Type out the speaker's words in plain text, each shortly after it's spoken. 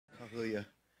Hallelujah.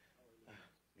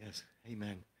 Yes,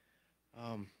 amen.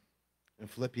 Um, in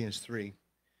Philippians 3,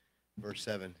 verse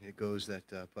 7, it goes that,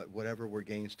 but whatever were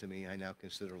gains to me, I now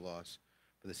consider loss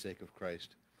for the sake of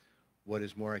Christ. What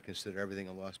is more, I consider everything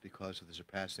a loss because of the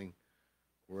surpassing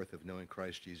worth of knowing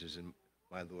Christ Jesus and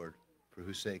my Lord, for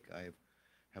whose sake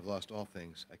have lost all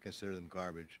things. I consider them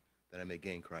garbage, that I may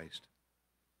gain Christ.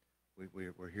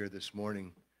 We're here this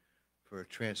morning for a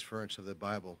transference of the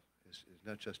Bible. It's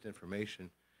not just information,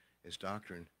 it's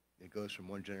doctrine. It goes from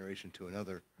one generation to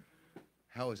another.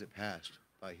 How is it passed?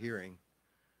 By hearing,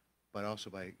 but also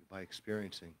by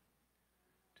experiencing.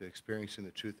 To experiencing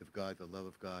the truth of God, the love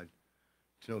of God,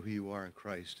 to know who you are in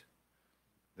Christ,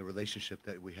 the relationship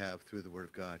that we have through the Word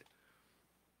of God.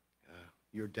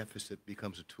 Your deficit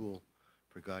becomes a tool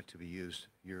for God to be used.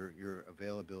 Your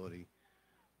availability,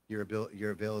 your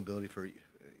availability for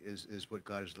is what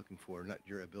God is looking for. Not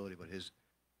your ability, but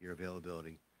your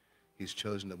availability. He's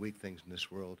chosen the weak things in this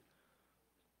world,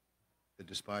 the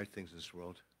despised things in this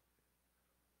world,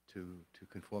 to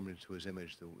conform into his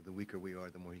image. The weaker we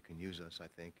are, the more he can use us, I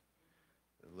think.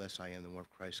 The less I am, the more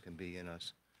Christ can be in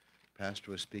us. Pastor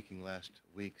was speaking last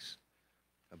weeks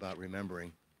about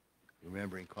remembering,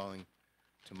 calling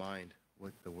to mind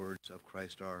what the words of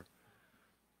Christ are.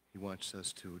 He wants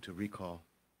us to recall,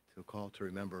 to call to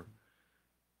remember.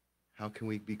 How can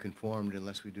we be conformed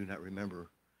unless we do not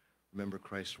remember? Remember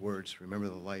Christ's words. Remember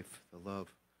the life, the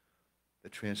love, the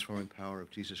transforming power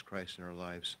of Jesus Christ in our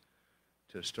lives,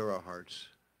 to stir our hearts,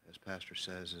 as Pastor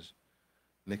says, is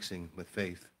mixing with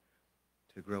faith,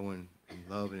 to grow in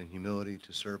love and in humility,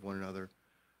 to serve one another.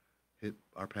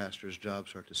 Our pastor's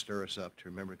jobs are to stir us up, to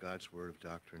remember God's word of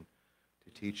doctrine, to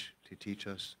teach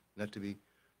us, not to be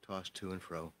tossed to and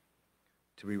fro,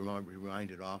 to be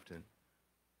reminded often,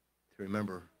 to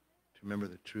remember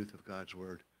the truth of God's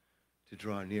word, to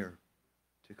draw near,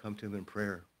 to come to him in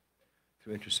prayer,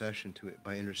 through intercession,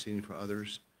 by interceding for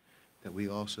others, that we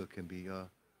also can be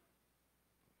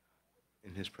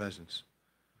in his presence.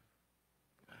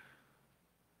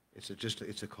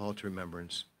 It's a call to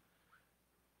remembrance.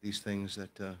 These things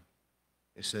that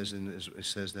it says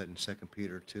that in 2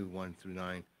 Peter 2, 1 through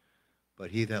 9.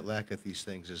 But he that lacketh these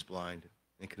things is blind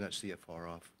and cannot see afar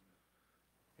off.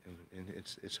 And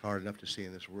it's hard enough to see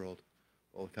in this world.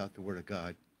 Well, without the word of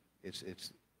God, it's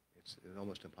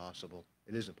almost impossible.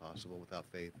 It is impossible without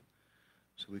faith.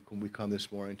 So we come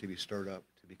this morning to be stirred up,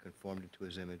 to be conformed into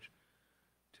his image,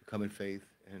 to come in faith,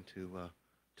 and to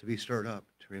be stirred up,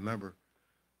 to remember,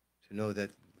 to know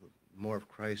that more of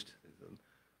Christ.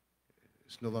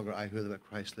 It's no longer I who live, but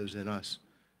Christ lives in us.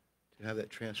 To have that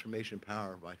transformation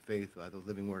power by faith, by the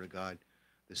living word of God,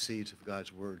 the seeds of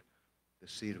God's word, the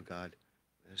seed of God.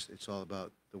 It's all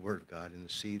about the word of God, and the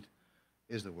seed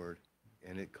is the word,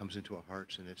 and it comes into our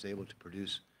hearts, and it's able to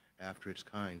produce after its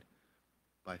kind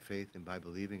by faith and by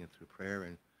believing and through prayer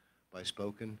and by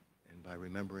spoken and by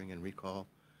remembering and recall,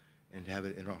 and to have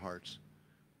it in our hearts.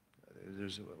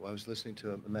 I was listening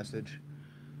to a message.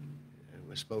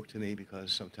 It spoke to me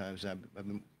because sometimes I've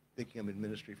been thinking I'm in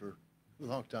ministry for a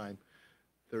long time,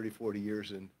 30, 40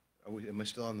 years, and am I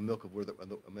still on the milk of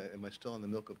am I still on the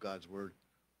milk of God's word?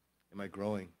 Am I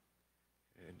growing?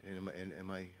 And am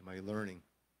I learning?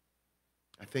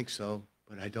 I think so,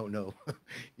 but I don't know.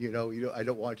 I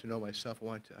don't want to know myself.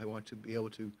 I want to be able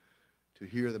to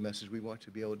hear the message. We want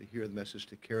to be able to hear the message,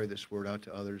 to carry this word out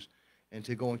to others, and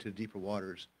to go into deeper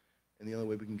waters. And the only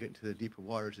way we can get into the deeper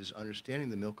waters is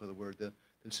understanding the milk of the word, the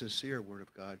sincere word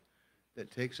of God that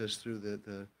takes us through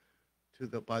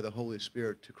by the Holy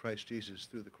Spirit to Christ Jesus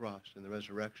through the cross and the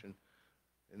resurrection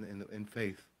in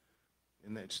faith.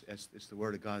 And it's the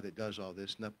word of God that does all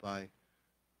this, not by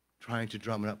trying to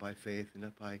drum it up by faith, and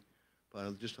not by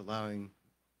just allowing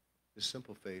the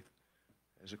simple faith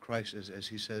as a Christ, as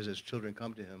he says, as children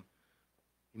come to him.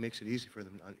 He makes it easy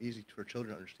for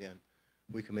children to understand.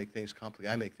 We can make things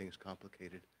complicated. I make things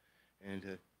complicated.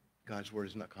 And God's word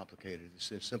is not complicated.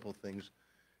 It's simple things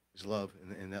is love,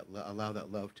 and allow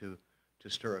that love to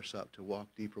stir us up, to walk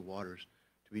deeper waters,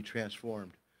 to be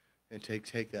transformed, and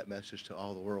take that message to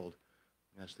all the world.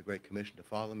 And that's the Great Commission, to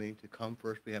follow me, to come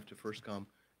first. We have to first come,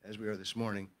 as we are this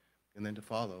morning, and then to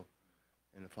follow.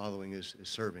 And the following is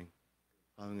serving.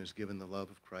 Following is given the love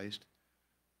of Christ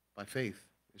by faith.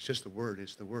 It's just the word.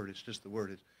 It's the word. It's just the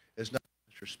word. It's not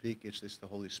Pastor speak. It's the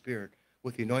Holy Spirit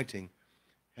with the anointing.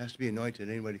 It has to be anointed.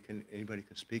 Anybody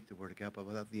can speak the word of God, but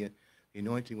without the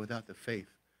anointing, without the faith,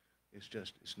 it's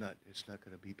not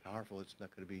going to be powerful. It's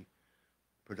not going to be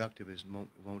productive. It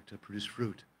won't produce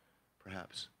fruit,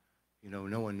 perhaps.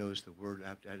 No one knows the word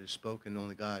after it is spoken.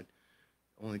 Only God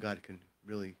can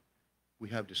really. We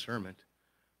have discernment,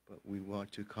 but we want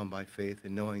to come by faith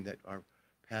and knowing that our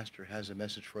pastor has a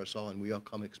message for us all, and we all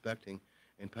come expecting,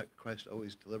 and Christ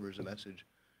always delivers a message,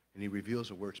 and he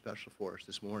reveals a word special for us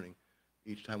this morning.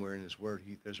 Each time we're in his word,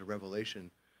 there's a revelation,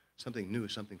 something new,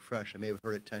 something fresh. I may have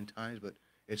heard it 10 times, but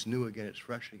it's new again, it's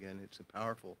fresh again, it's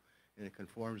powerful, and it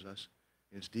conforms us,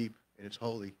 and it's deep, and it's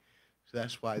holy. So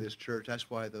that's why this church, that's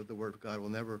why the word of God will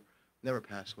never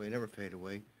pass away, never fade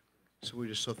away. So we're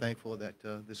just so thankful that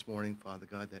this morning, Father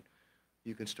God, that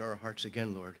you can stir our hearts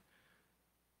again, Lord.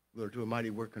 Lord, do a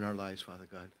mighty work in our lives, Father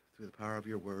God, through the power of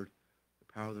your word,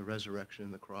 the power of the resurrection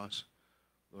and the cross,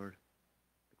 Lord,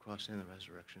 the cross and the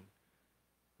resurrection,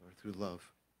 Lord, through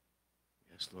love.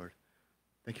 Yes, Lord.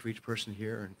 Thank you for each person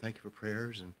here, and thank you for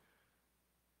prayers, and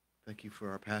thank you for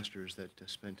our pastors that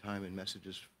spend time in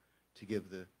messages to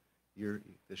give the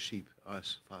sheep,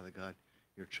 us, Father God,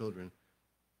 your children,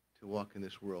 to walk in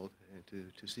this world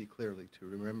and to see clearly, to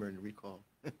remember and recall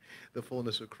the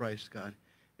fullness of Christ, God.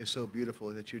 It's so beautiful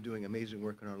that you're doing amazing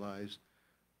work in our lives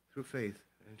through faith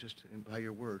and by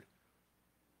your word,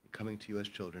 coming to you as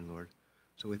children, Lord.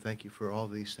 So we thank you for all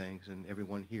these things and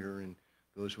everyone here and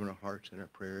those who are in our hearts and our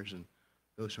prayers and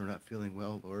those who are not feeling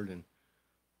well, Lord, and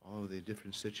all of the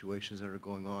different situations that are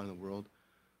going on in the world,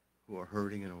 who are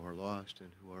hurting and who are lost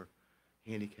and who are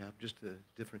handicapped, just the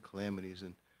different calamities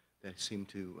and that seem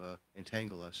to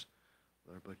entangle us,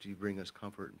 Lord. But you bring us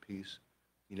comfort and peace.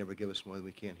 You never give us more than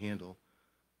we can't handle.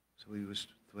 So we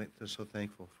are so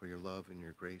thankful for your love and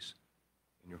your grace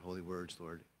and your holy words,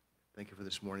 Lord. Thank you for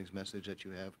this morning's message that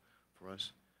you have for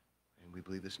us. And we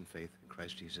believe this in faith in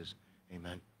Christ Jesus.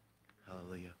 Amen.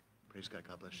 Hallelujah. Praise God.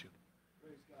 God bless you.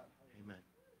 Praise God. Amen.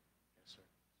 Yes, sir.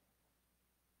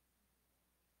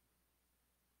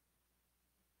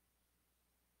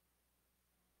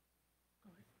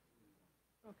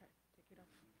 Okay, take it off.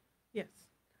 Yes.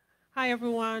 Hi,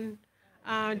 everyone.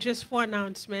 Just for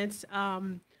announcements,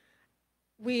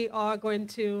 we are going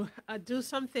to do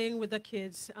something with the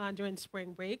kids during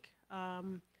spring break.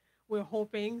 We're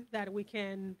hoping that we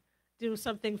can do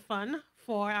something fun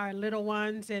for our little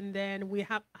ones, and then we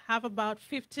have about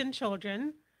 15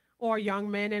 children or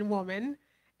young men and women,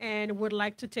 and would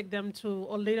like to take them to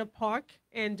Olathe Park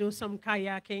and do some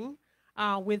kayaking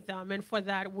with them. And for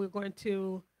that, we're going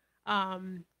to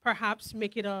perhaps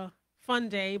make it a fun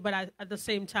day, but at the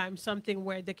same time, something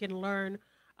where they can learn,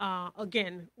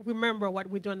 again, remember what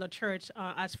we do in the church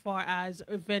as far as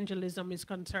evangelism is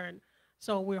concerned.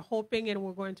 So we're hoping, and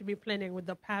we're going to be planning with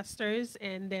the pastors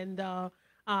and then the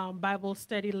Bible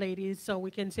study ladies, so we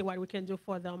can see what we can do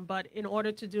for them. But in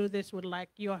order to do this, we'd like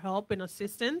your help and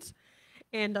assistance.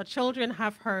 And the children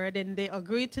have heard, and they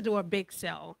agreed to do a bake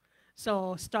sale.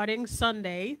 So starting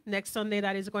Sunday, next Sunday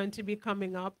that is going to be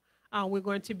coming up, we're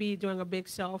going to be doing a big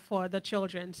sale for the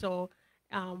children. So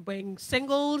bring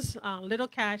singles, little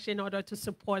cash in order to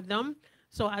support them.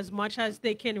 So as much as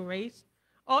they can raise,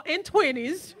 or in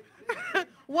 20s.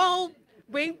 Well,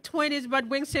 bring 20s, but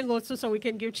bring singles too, so we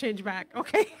can give change back,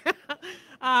 okay?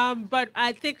 But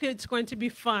I think it's going to be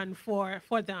fun for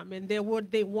them, and they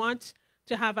want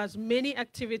to have as many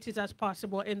activities as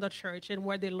possible in the church and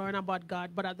where they learn about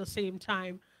God, but at the same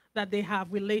time that they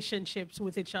have relationships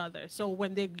with each other. So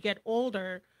when they get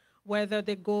older, whether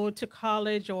they go to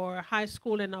college or high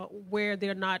school and where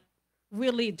they're not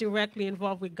really directly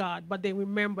involved with God, but they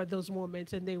remember those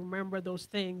moments and they remember those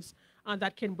things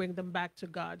that can bring them back to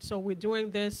God. So we're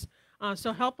doing this.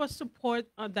 So help us support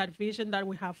that vision that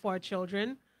we have for our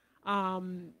children.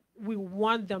 We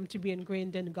want them to be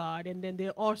ingrained in God, and then they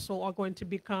also are going to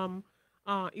become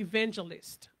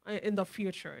evangelists in the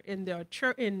future, in their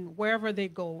church, in wherever they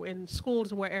go, in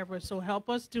schools, wherever. So help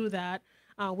us do that.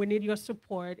 We need your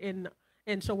support, and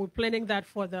so we're planning that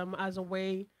for them as a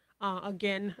way,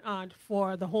 again,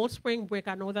 for the whole spring break.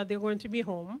 I know that they're going to be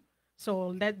home, so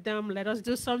let us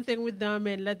do something with them,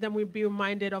 and let them be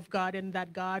reminded of God, and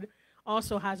that God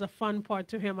also has a fun part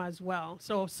to him as well.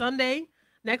 So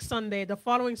next Sunday, the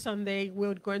following Sunday,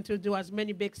 we're going to do as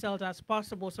many big sales as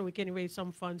possible so we can raise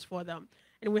some funds for them.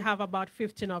 And we have about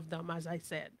 15 of them, as I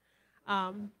said.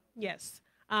 Yes.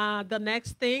 The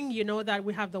next thing, you know that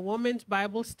we have the Women's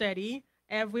Bible Study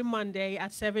every Monday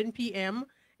at 7 p.m.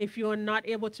 If you're not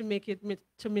able to make it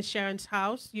to Miss Sharon's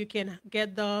house, you can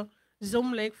get the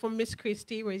Zoom link from Miss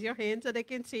Christie. Raise your hand so they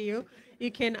can see you.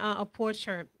 You can approach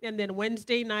her. And then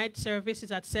Wednesday night service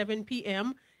is at 7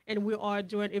 p.m., and we are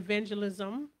doing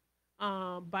evangelism,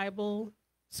 Bible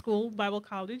school, Bible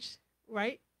college,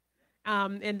 right?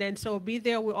 And then so be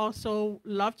there. We also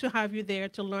love to have you there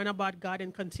to learn about God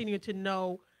and continue to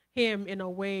know him in a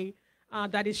way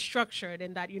that is structured,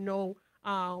 and that you know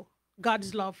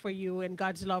God's love for you and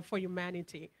God's love for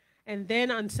humanity. And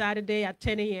then on Saturday at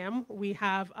 10 a.m., we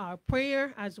have our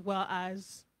prayer, as well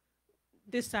as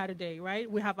this Saturday,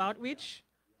 right? We have outreach.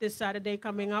 This Saturday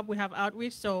coming up, we have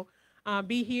outreach. So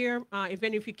be here.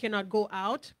 Even if you cannot go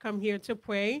out, come here to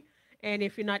pray. And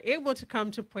if you're not able to come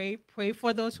to pray, pray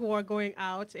for those who are going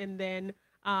out, and then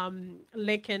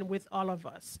link in with all of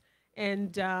us.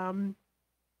 And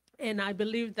I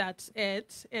believe that's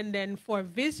it. And then for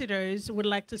visitors, would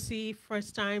like to see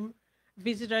first-time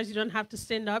visitors. You don't have to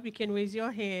stand up. You can raise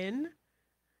your hand.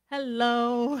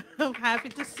 Hello. I'm happy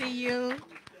to see you.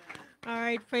 All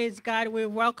right, praise God. We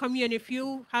welcome you. And if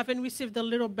you haven't received a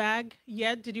little bag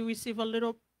yet, did you receive a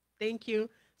little? Thank you.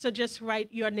 So just write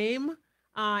your name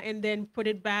and then put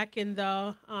it back in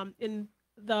the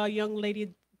young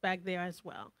lady bag there as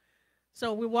well.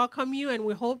 So we welcome you, and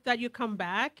we hope that you come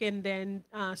back, and then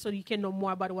so you can know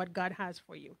more about what God has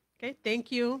for you. Okay,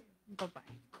 thank you. Bye-bye.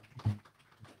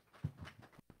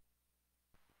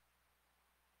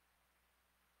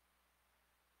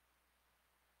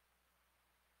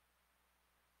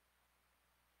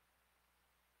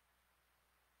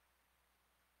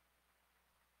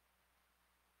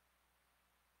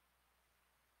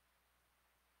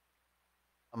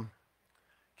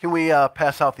 Can we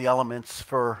pass out the elements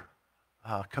for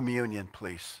communion,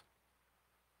 please?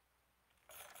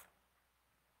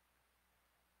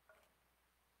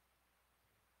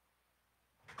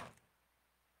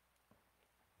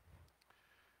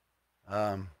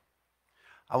 I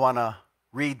want to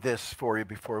read this for you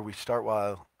before we start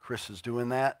while Chris is doing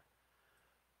that.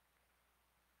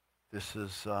 This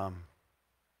is, thank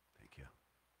you.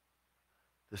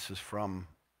 This is from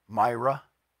Myra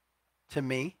to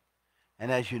me.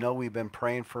 And as you know, we've been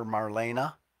praying for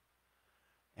Marlena.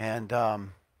 And,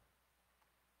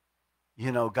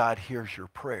 you know, God hears your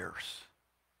prayers.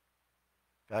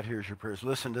 God hears your prayers.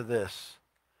 Listen to this.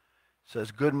 It says,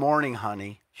 "Good morning,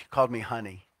 honey." She called me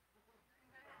honey.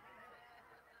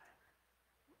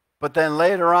 But then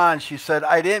later on, she said,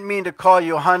 "I didn't mean to call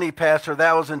you honey, Pastor.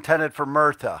 That was intended for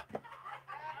Mirtha."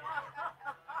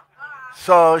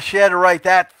 So she had to write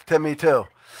that to me too.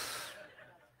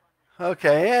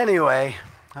 Okay, anyway,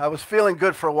 I was feeling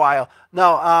good for a while.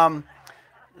 No,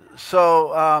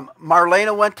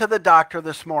 Marlena went to the doctor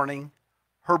this morning.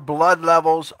 Her blood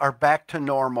levels are back to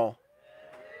normal.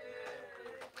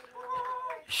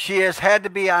 She has had to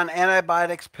be on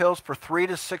antibiotics pills for 3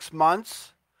 to 6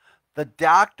 months. The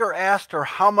doctor asked her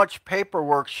how much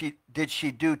paperwork did she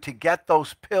do to get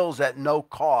those pills at no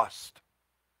cost.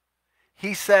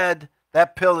 He said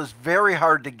that pill is very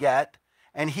hard to get,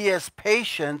 and he has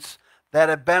patients that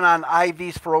have been on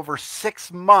IVs for over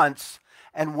 6 months,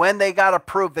 and when they got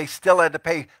approved, they still had to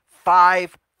pay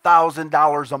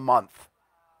 $5,000 a month.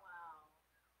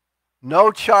 No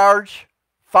charge,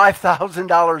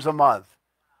 $5,000 a month.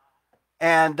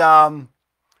 And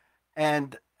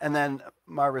then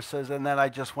Myra says, and then I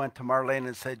just went to Marlene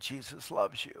and said, "Jesus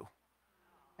loves you."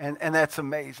 And that's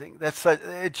amazing.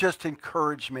 It just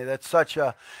encouraged me. That's such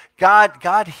a,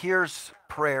 God hears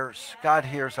prayers. God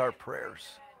hears our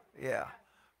prayers. Yeah,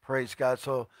 praise God.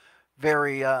 So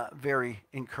very, very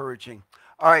encouraging.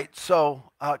 All right,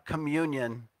 so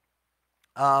communion,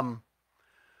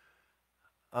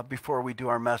 before we do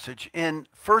our message. In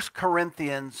 1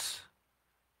 Corinthians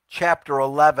chapter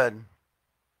 11,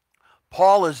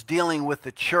 Paul is dealing with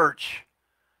the church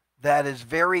that is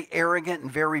very arrogant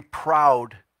and very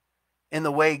proud in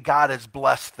the way God has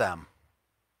blessed them.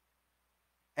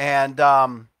 And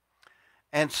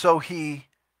so he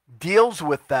deals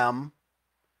with them,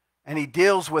 and he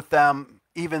deals with them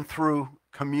even through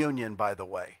communion, by the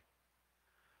way.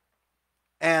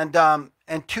 And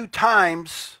 2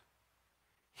 times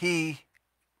he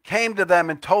came to them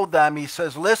and told them, he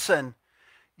says, "Listen,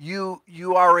 you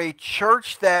are a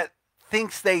church that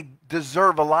thinks they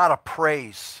deserve a lot of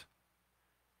praise."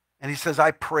 And he says,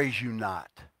 "I praise you not."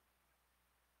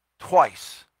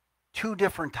 Twice, 2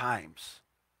 different times.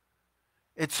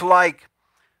 It's like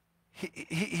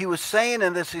he was saying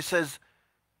in this, he says,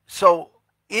 so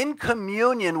in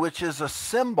communion, which is a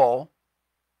symbol,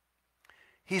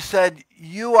 he said,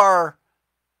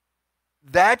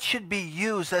 that should be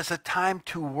used as a time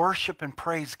to worship and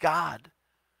praise God.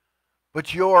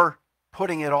 But you're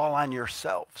putting it all on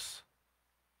yourselves.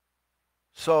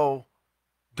 So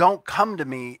don't come to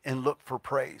me and look for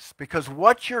praise, because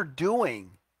what you're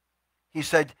doing, he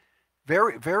said,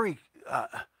 very, very,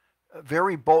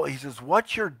 very bold. He says,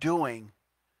 what you're doing,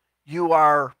 you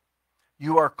are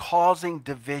causing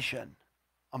division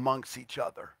amongst each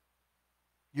other.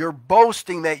 You're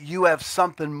boasting that you have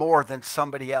something more than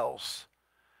somebody else.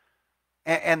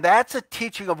 And that's a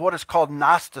teaching of what is called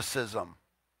Gnosticism.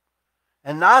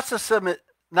 And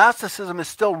Gnosticism is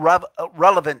still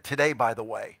relevant today, by the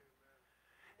way.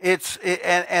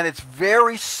 And it's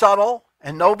very subtle,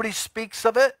 and nobody speaks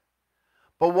of it.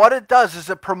 But what it does is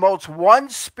it promotes one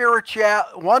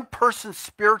person's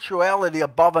spirituality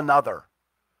above another.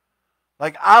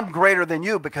 Like, I'm greater than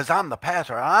you because I'm the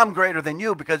pastor. I'm greater than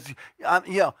you because,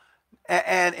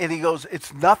 and he goes,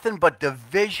 it's nothing but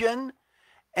division,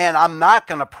 and I'm not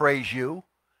going to praise you.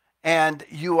 And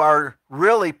you are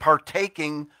really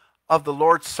partaking of the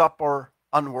Lord's Supper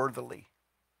unworthily.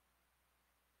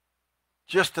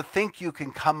 Just to think you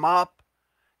can come up,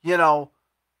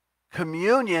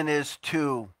 communion is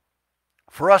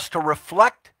for us to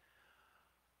reflect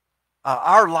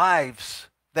our lives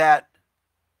that,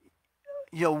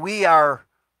 we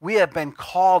have been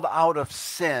called out of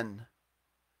sin,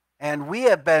 and we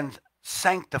have been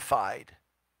sanctified,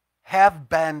 a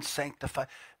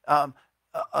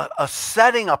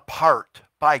setting apart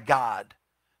by God.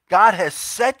 God has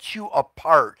set you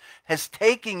apart, has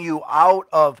taken you out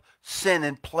of sin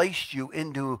and placed you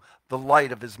into the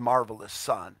light of his marvelous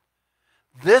Son.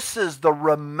 This is the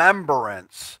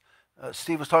remembrance.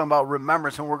 Steve was talking about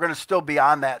remembrance, and we're going to still be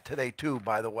on that today too,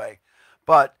 by the way.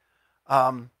 But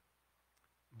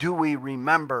do we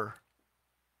remember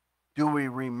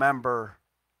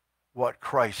what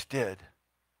Christ did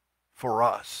for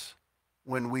us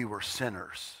when we were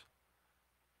sinners?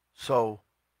 So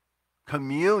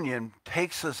communion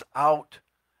takes us out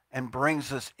and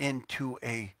brings us into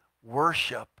a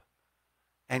worship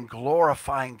and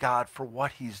glorifying God for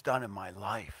what he's done in my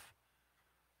life.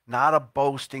 Not a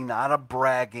boasting, not a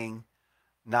bragging,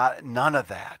 none of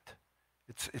that.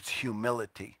 It's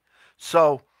humility.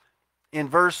 So in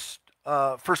 1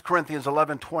 Corinthians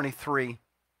 11:23,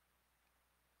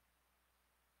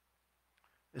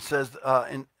 it says,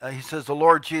 he says, the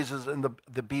Lord Jesus, in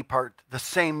the B part, the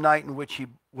same night in which he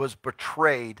was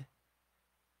betrayed,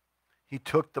 he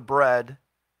took the bread,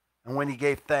 and when he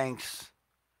gave thanks,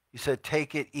 he said,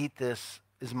 take it, eat this,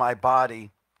 is my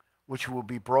body, which will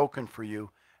be broken for you.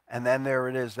 And then there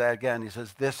it is, that again, he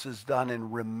says, this is done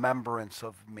in remembrance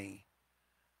of me.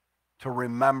 To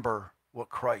remember what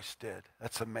Christ did.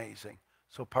 That's amazing.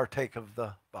 So partake of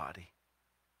the body.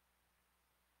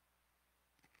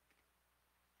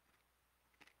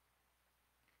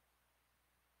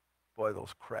 Boy,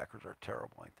 those crackers are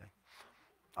terrible, ain't they?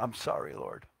 I'm sorry,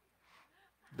 Lord.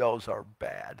 Those are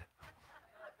bad.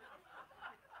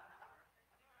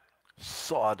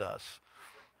 Sawdust.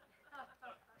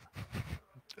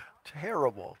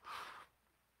 Terrible.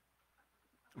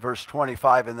 Verse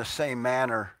 25, in the same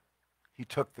manner, he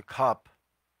took the cup,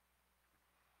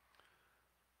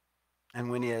 and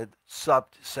when he had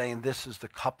supped, saying, this is the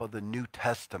cup of the New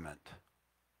Testament.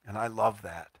 And I love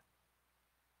that.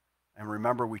 And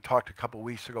remember, we talked a couple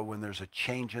weeks ago, when there's a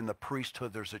change in the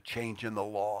priesthood, there's a change in the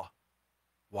law.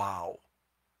 Wow.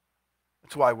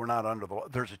 That's why we're not under the law.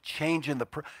 There's a change in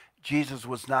Jesus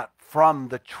was not from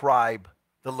the tribe,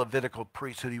 the Levitical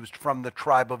priesthood. He was from the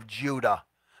tribe of Judah.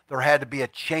 There had to be a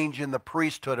change in the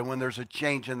priesthood, and when there's a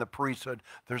change in the priesthood,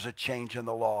 there's a change in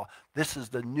the law. This is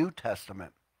the New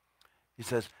Testament. He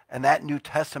says, and that New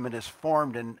Testament is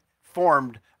formed and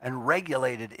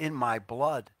regulated in my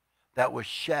blood that was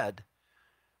shed.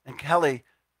 And Kelly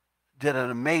did an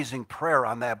amazing prayer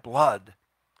on that blood.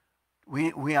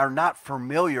 We are not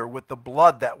familiar with the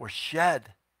blood that was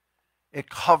shed. It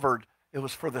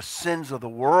was for the sins of the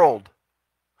world.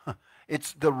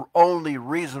 It's the only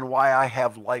reason why I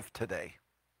have life today.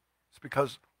 It's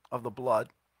because of the blood.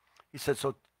 He said,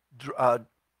 so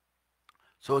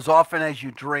as often as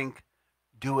you drink,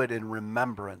 do it in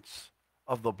remembrance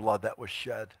of the blood that was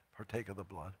shed. Partake of the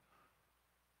blood.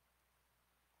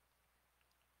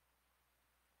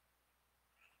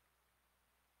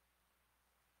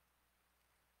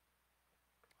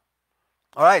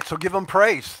 All right, so give him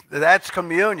praise. That's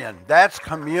communion. That's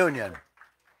communion.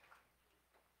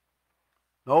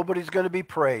 Nobody's going to be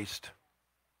praised.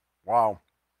 Wow.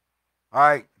 All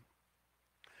right.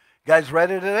 You guys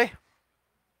ready today?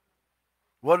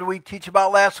 What did we teach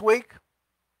about last week?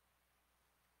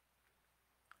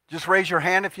 Just raise your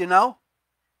hand if you know.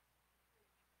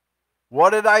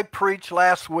 What did I preach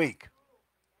last week?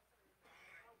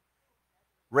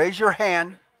 Raise your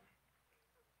hand.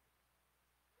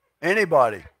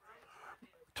 Anybody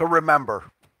to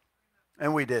remember.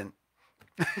 And we didn't.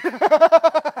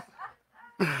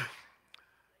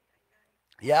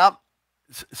 Yeah.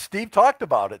 Steve talked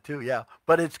about it too, yeah.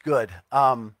 But it's good.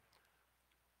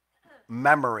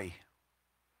 Memory.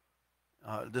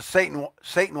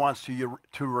 Satan wants you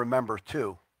to remember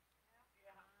too.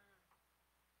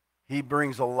 He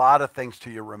brings a lot of things to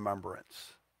your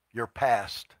remembrance. Your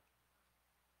past.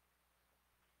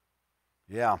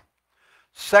 Yeah.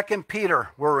 2 Peter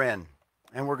we're in.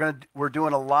 And we're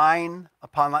doing a line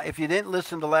upon line. If you didn't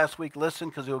listen to last week, listen,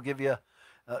 because it'll give you,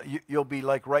 you'll be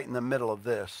like right in the middle of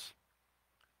this.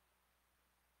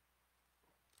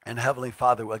 And Heavenly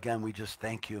Father, again, we just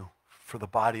thank you for the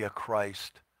body of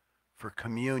Christ, for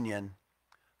communion,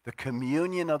 the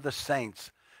communion of the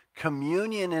saints.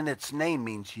 Communion in its name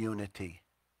means unity.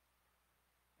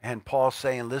 And Paul's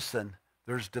saying, listen,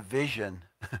 there's division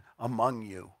among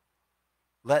you.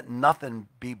 Let nothing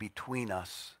be between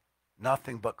us.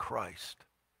 Nothing but Christ.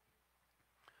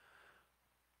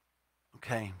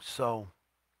 Okay, so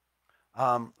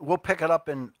we'll pick it up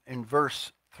in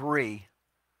verse 3.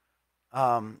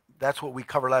 That's what we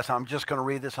covered last time. I'm just going to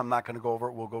read this. I'm not going to go over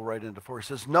it. We'll go right into 4. It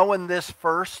says, knowing this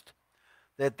first,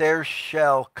 that there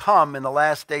shall come in the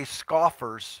last days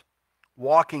scoffers,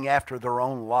 walking after their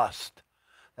own lust.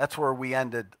 That's where we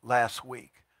ended last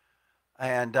week.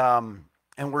 And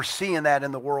we're seeing that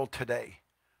in the world today.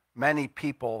 Many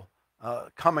people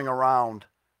coming around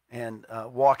and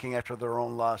walking after their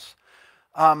own lusts.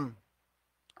 I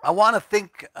want to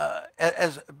think,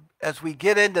 as we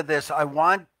get into this, I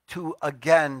want to,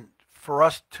 again, for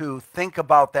us to think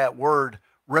about that word,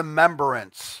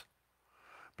 remembrance.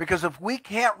 Because if we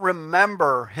can't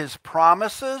remember his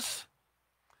promises,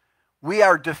 we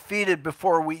are defeated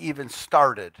before we even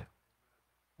started.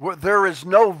 There is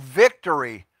no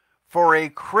victory for a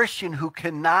Christian who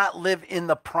cannot live in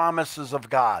the promises of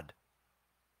God.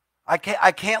 I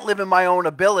can't live in my own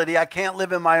ability. I can't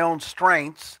live in my own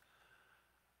strengths.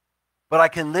 But I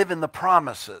can live in the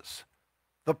promises.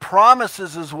 The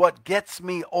promises is what gets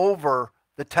me over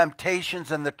the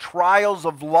temptations and the trials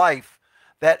of life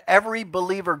that every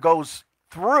believer goes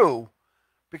through,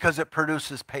 because it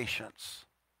produces patience.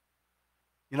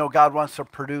 You know, God wants to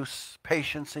produce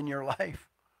patience in your life.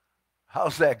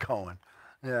 How's that going?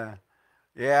 Yeah.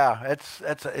 Yeah, it's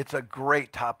a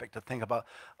great topic to think about.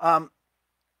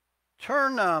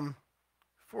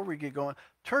 Before we get going,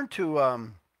 turn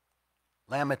to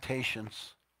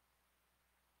Lamentations.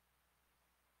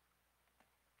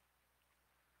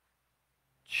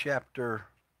 Chapter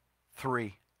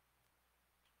 3.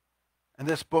 And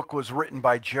this book was written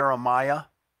by Jeremiah,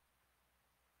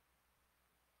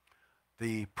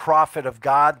 the prophet of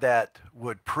God that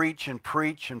would preach and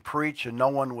preach and preach, and no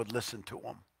one would listen to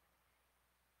him.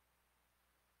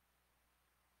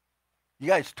 You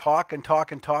guys talk and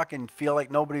talk and talk and feel like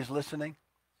nobody's listening?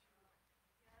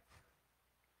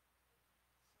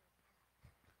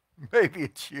 Maybe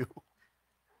it's you.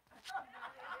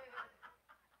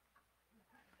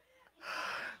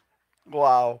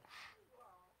 Wow.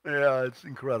 Yeah, it's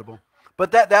incredible.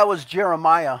 But that was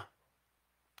Jeremiah.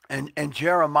 And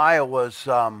Jeremiah was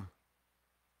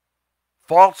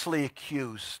falsely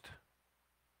accused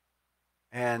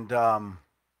and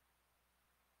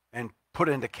put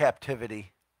into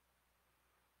captivity.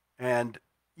 And,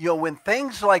 you know, when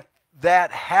things like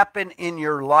that happen in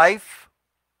your life,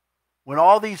 when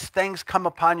all these things come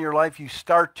upon your life, you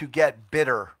start to get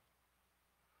bitter.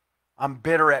 I'm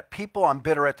bitter at people. I'm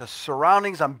bitter at the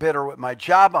surroundings. I'm bitter with my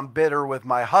job. I'm bitter with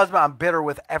my husband. I'm bitter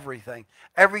with everything.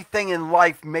 Everything in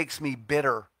life makes me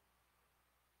bitter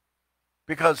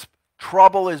because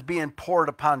trouble is being poured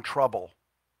upon trouble.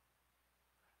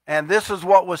 And this is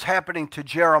what was happening to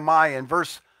Jeremiah. In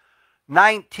verse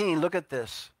 19, look at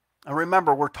this. And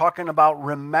remember, we're talking about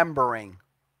remembering.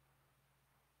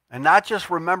 And not just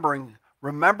remembering.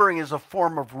 Remembering is a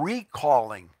form of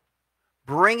recalling.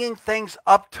 Bringing things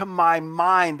up to my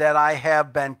mind that I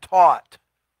have been taught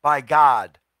by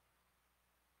God.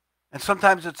 And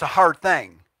sometimes it's a hard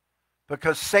thing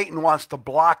because Satan wants to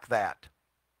block that.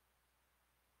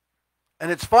 And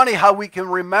it's funny how we can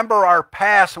remember our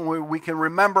past and we can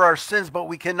remember our sins, but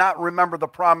we cannot remember the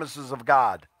promises of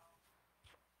God.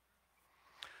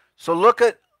 So look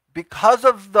at, because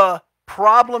of the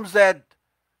problems that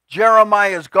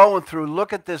Jeremiah is going through,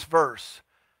 look at this verse.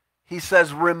 He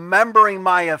says, remembering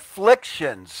my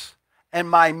afflictions and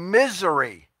my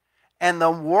misery and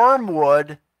the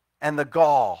wormwood and the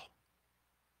gall.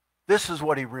 This is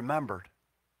what he remembered.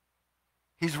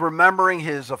 He's remembering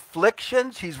his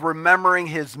afflictions. He's remembering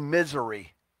his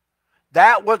misery.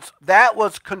 That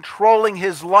was controlling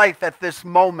his life at this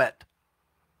moment.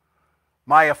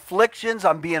 My afflictions,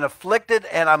 I'm being afflicted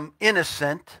and I'm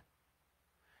innocent.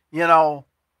 You know,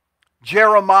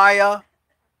 Jeremiah,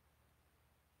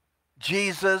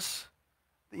 Jesus,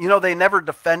 you know, they never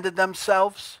defended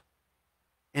themselves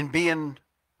in being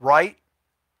right.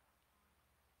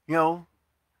 You know,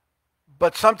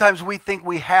 but sometimes we think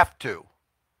we have to.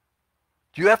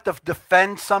 Do you have to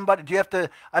defend somebody? Do you have to,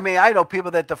 I mean, I know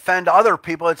people that defend other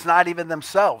people. It's not even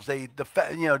themselves. They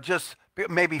defend, you know, just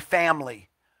maybe family.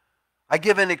 I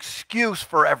give an excuse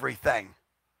for everything.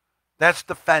 That's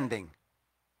defending.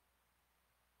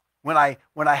 When I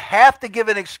have to give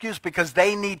an excuse because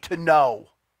they need to know.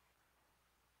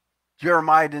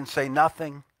 Jeremiah didn't say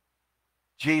nothing.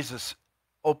 Jesus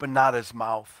opened not his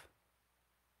mouth.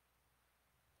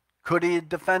 Could he have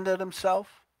defended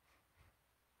himself?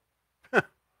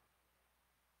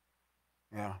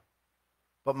 Yeah.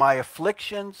 But my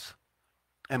afflictions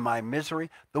and my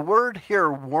misery, the word here,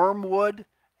 wormwood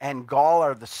and gall,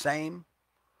 are the same.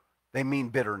 They mean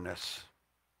bitterness.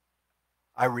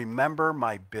 I remember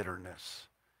my bitterness.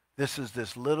 This is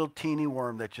this little teeny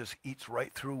worm that just eats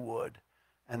right through wood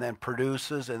and then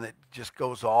produces, and it just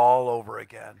goes all over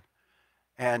again.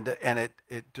 And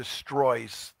it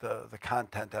destroys the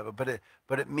content of it.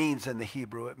 But it means, in the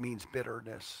Hebrew, it means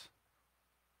bitterness.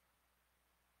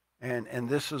 And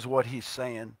this is what he's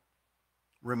saying,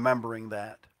 remembering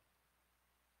that.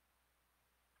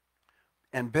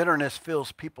 And bitterness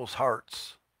fills people's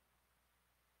hearts.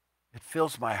 It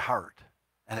fills my heart,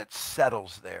 and it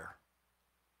settles there.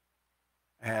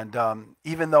 And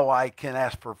even though I can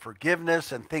ask for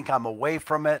forgiveness and think I'm away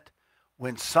from it,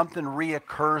 when something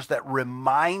reoccurs that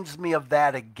reminds me of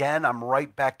that again, I'm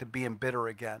right back to being bitter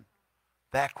again,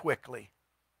 that quickly.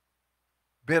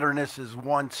 Bitterness is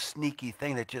one sneaky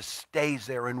thing that just stays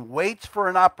there and waits for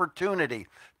an opportunity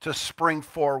to spring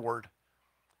forward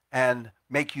and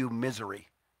make you miserable,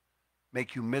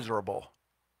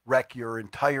 wreck your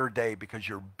entire day because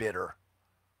you're bitter.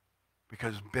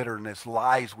 Because bitterness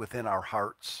lies within our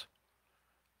hearts,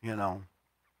 you know.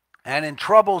 And in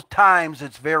troubled times,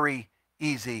 it's very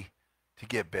easy to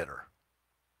get bitter.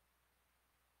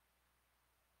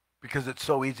 Because it's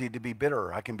so easy to be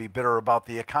bitter. I can be bitter about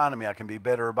the economy. I can be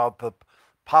bitter about the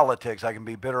politics. I can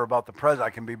be bitter about the president.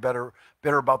 I can be bitter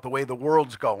about the way the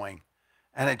world's going.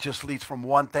 And it just leads from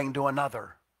one thing to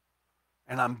another.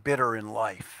 And I'm bitter in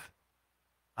life.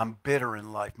 I'm bitter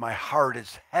in life. My heart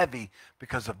is heavy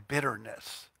because of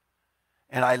bitterness.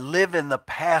 And I live in the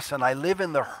past, and I live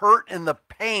in the hurt and the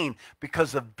pain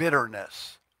because of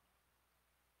bitterness.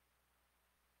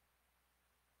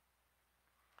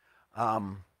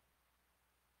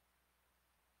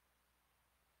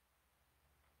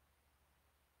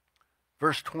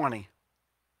 Verse 20.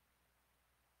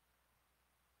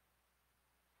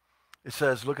 It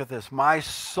says, look at this. My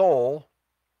soul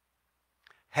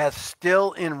has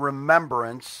still in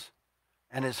remembrance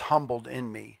and is humbled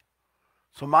in me.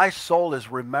 So my soul is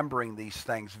remembering these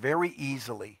things very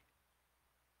easily.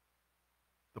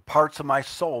 The parts of my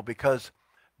soul, because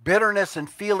bitterness and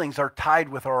feelings are tied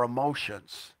with our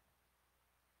emotions.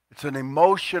 It's an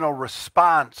emotional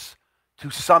response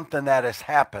to something that has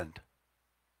happened.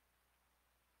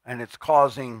 And it's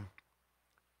causing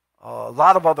a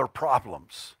lot of other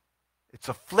problems. It's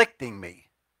afflicting me.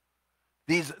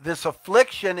 This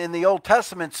affliction in the Old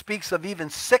Testament speaks of even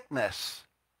sickness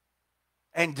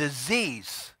and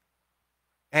disease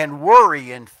and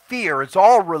worry and fear. It's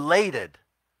all related.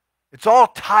 It's all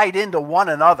tied into one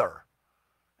another.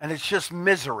 And it's just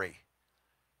misery.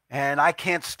 And I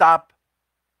can't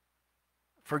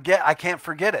I can't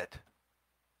forget it.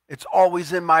 It's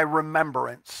always in my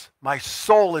remembrance. My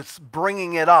soul is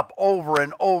bringing it up over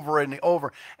and over and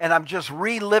over. And I'm just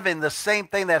reliving the same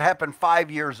thing that happened 5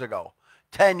 years ago,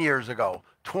 10 years ago,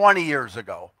 20 years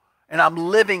ago. And I'm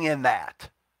living in that.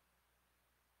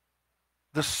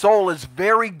 The soul is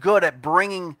very good at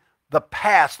bringing the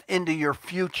past into your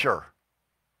future.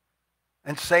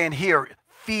 And saying, here,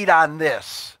 feed on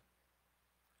this.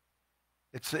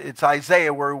 It's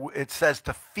Isaiah where it says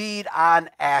to feed on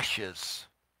ashes.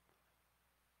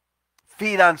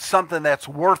 Feed on something that's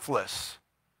worthless.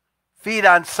 Feed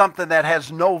on something that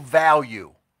has no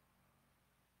value.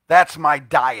 That's my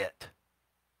diet.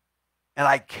 And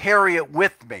I carry it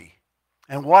with me.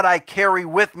 And what I carry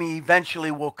with me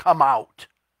eventually will come out.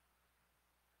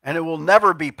 And it will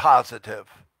never be positive.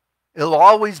 It'll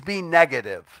always be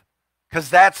negative. Because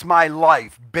that's my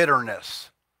life, bitterness.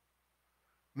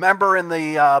 Remember in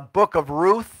the book of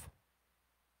Ruth,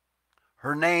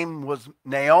 her name was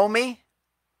Naomi.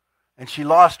 And she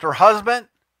lost her husband,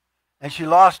 and she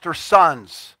lost her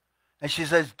sons. And she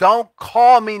says, don't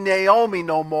call me Naomi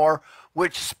no more,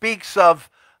 which speaks of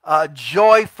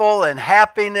joyful and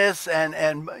happiness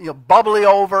and bubbly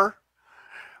over.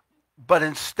 But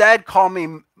instead call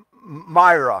me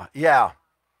Myra,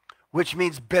 which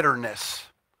means bitterness.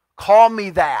 Call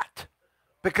me that,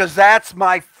 because that's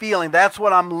my feeling. That's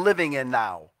what I'm living in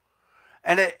now.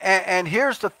 And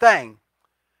here's the thing.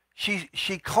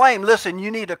 She claimed, listen,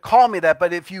 you need to call me that.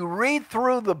 But if you read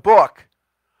through the book,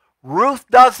 Ruth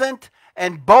doesn't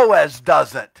and Boaz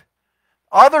doesn't.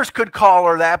 Others could call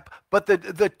her that, but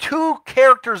the two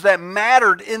characters that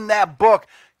mattered in that book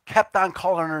kept on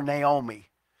calling her Naomi.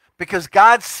 Because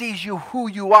God sees you who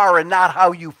you are and not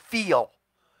how you feel.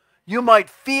 You might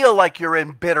feel like you're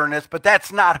in bitterness, but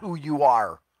that's not who you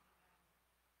are.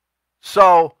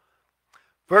 So,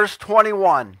 verse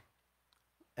 21,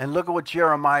 and look at what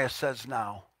Jeremiah says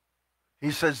now.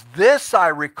 He says, this I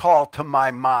recall to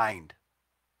my mind,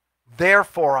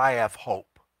 therefore I have hope.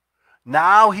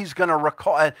 Now he's going to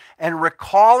recall, and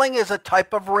recalling is a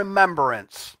type of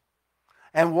remembrance.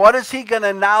 And what is he going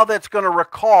to now that's going to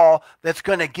recall that's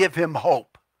going to give him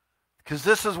hope? Because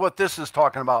this is what this is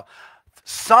talking about.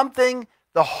 Something,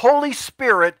 the Holy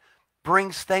Spirit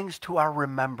brings things to our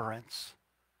remembrance.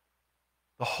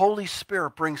 The Holy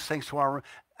Spirit brings things to our,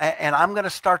 and I'm going to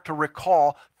start to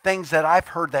recall things that I've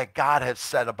heard that God has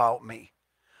said about me.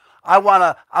 I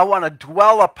want to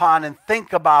dwell upon and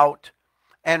think about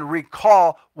and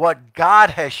recall what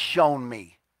God has shown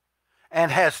me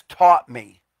and has taught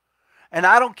me. And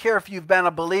I don't care if you've been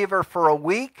a believer for a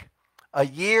week, a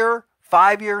year,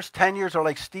 5 years, 10 years, or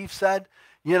like Steve said,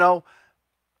 you know,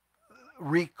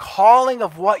 recalling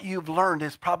of what you've learned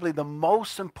is probably the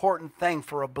most important thing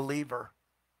for a believer.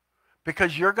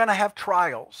 Because you're going to have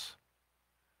trials.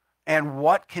 And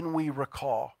what can we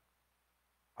recall?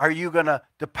 Are you going to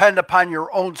depend upon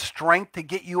your own strength to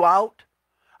get you out?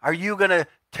 Are you going to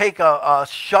take a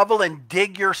shovel and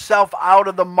dig yourself out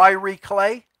of the miry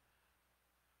clay?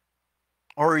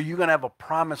 Or are you going to have a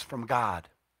promise from God?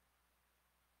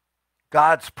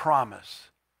 God's promise.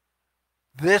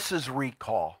 This is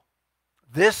recall.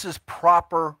 This is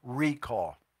proper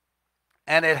recall.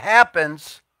 And it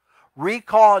happens,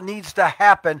 recall needs to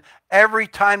happen every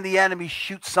time the enemy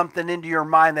shoots something into your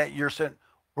mind that you're saying,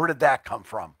 where did that come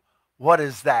from? What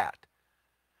is that?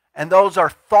 And those are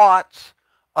thoughts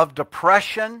of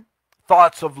depression,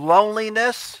 thoughts of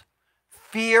loneliness,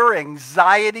 fear,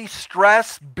 anxiety,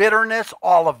 stress, bitterness,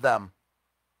 all of them.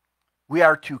 We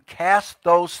are to cast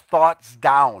those thoughts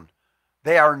down.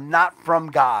 They are not from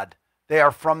God. They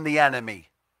are from the enemy.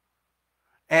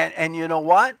 And you know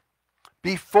what?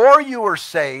 Before you were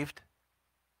saved,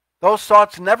 those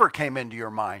thoughts never came into your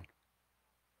mind.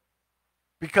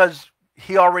 Because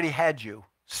he already had you.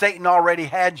 Satan already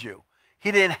had you.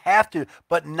 He didn't have to.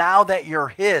 But now that you're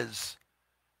his,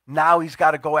 now he's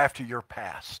got to go after your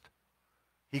past.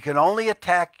 He can only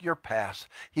attack your past.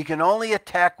 He can only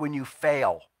attack when you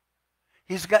fail.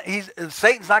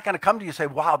 Satan's not going to come to you and say,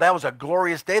 wow, that was a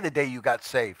glorious day the day you got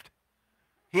saved.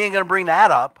 He ain't going to bring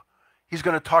that up. He's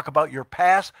going to talk about your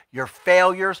past, your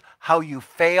failures, how you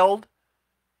failed.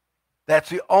 That's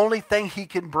the only thing he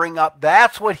can bring up.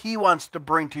 That's what he wants to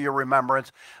bring to your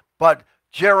remembrance. But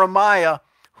Jeremiah,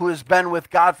 who has been with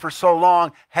God for so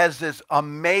long, has this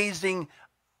amazing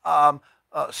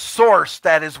source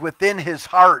that is within his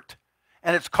heart.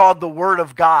 And it's called the Word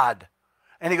of God.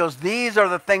 And he goes, these are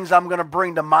the things I'm going to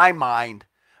bring to my mind.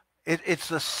 It's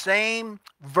the same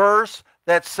verse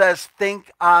that says,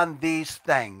 think on these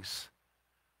things.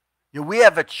 We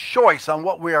have a choice on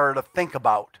what we are to think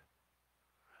about.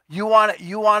 You want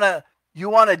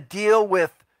to deal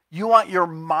with, you want your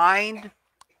mind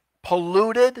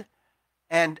polluted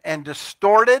and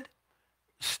distorted?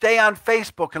 Stay on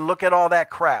Facebook and look at all that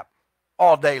crap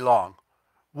all day long.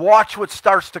 Watch what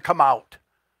starts to come out.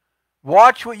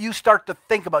 Watch what you start to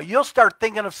think about. You'll start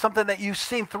thinking of something that you've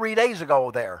seen 3 days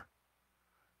ago there.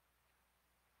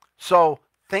 So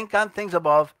think on things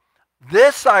above.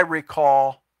 This I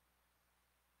recall,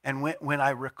 and when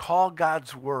I recall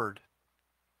God's word,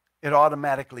 it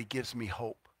automatically gives me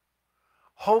hope.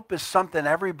 Hope is something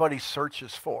everybody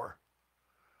searches for.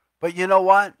 But you know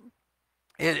what?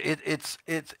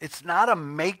 It's not a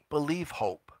make-believe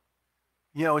hope.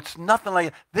 You know, it's nothing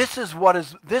like this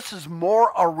is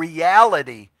more a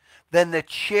reality than the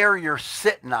chair you're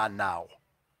sitting on now.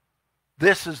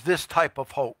 This is this type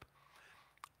of hope.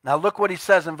 Now look what he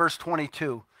says in verse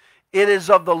 22. It is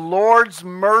of the Lord's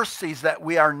mercies that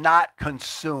we are not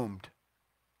consumed.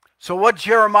 So what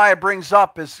Jeremiah brings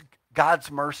up is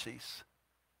God's mercies.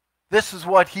 This is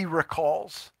what he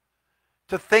recalls.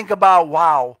 To think about,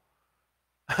 wow,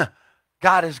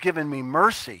 God has given me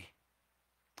mercy.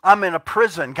 I'm in a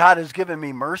prison. God has given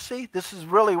me mercy. This is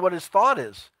really what his thought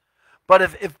is. But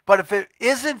if it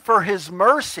isn't for his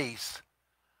mercies,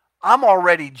 I'm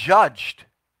already judged.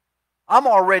 I'm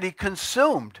already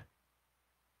consumed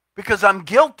because I'm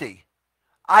guilty.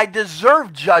 I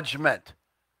deserve judgment.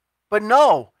 But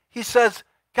no, he says,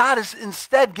 God has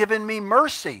instead given me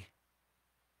mercy.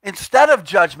 Instead of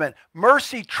judgment,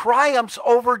 mercy triumphs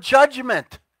over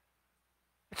judgment.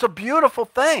 It's a beautiful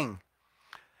thing.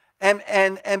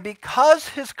 And because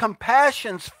his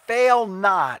compassions fail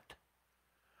not.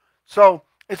 So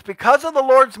it's because of the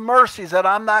Lord's mercies that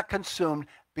I'm not consumed,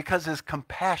 because his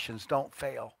compassions don't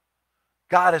fail.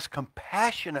 God is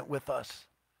compassionate with us.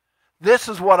 This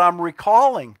is what I'm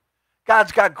recalling.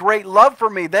 God's got great love for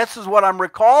me. This is what I'm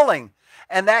recalling.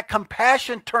 And that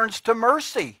compassion turns to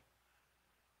mercy.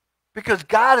 Because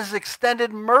God has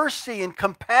extended mercy and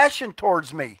compassion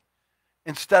towards me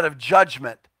instead of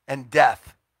judgment and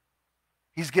death.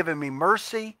 He's given me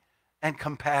mercy and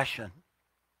compassion.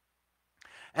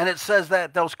 And it says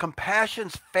that those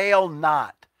compassions fail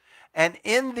not. And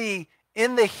in the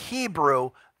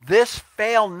Hebrew, this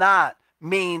fail not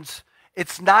means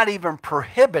it's not even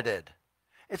prohibited.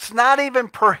 It's not even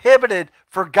prohibited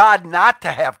for God not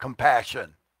to have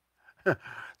compassion.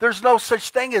 There's no such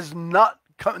thing as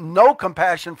no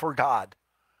compassion for God.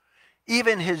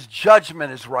 Even his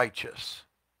judgment is righteous.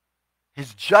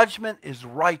 His judgment is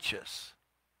righteous.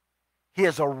 He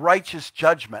has a righteous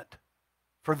judgment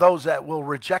for those that will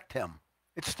reject him.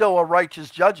 It's still a righteous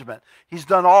judgment. He's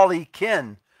done all he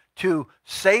can to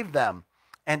save them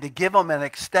and to give them and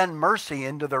extend mercy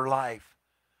into their life.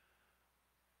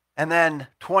 And then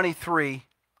 23,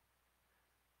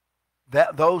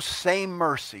 that those same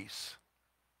mercies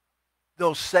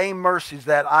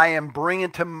that I am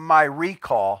bringing to my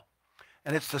recall,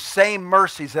 and it's the same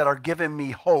mercies that are giving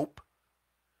me hope.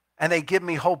 And they give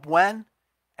me hope when?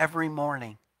 Every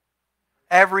morning.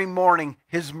 Every morning,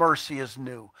 his mercy is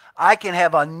new. I can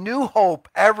have a new hope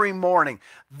every morning.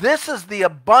 This is the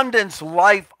abundance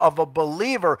life of a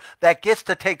believer that gets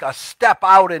to take a step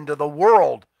out into the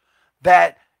world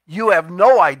that you have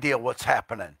no idea what's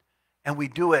happening. And we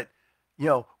do it,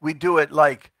 we do it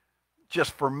like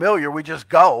just familiar. We just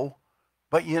go.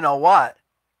 But you know what?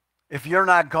 If you're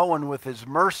not going with his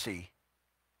mercy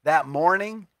that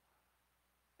morning,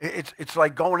 it's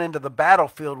like going into the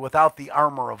battlefield without the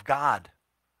armor of God.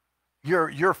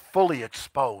 You're fully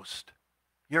exposed.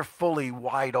 You're fully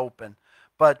wide open.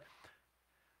 But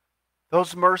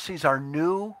those mercies are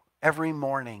new every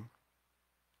morning.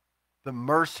 The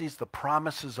mercies, the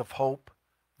promises of hope.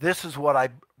 This is what I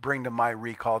bring to my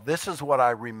recall. This is what I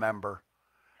remember.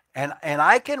 And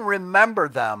I can remember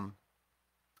them.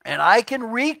 And I can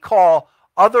recall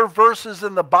other verses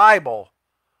in the Bible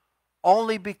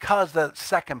only because the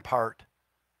second part,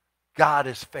 God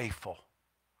is faithful.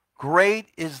 Great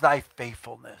is thy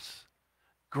faithfulness.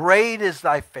 Great is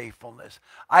thy faithfulness.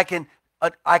 I can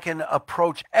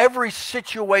approach every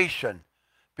situation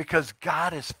because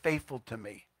God is faithful to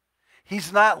me.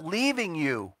 He's not leaving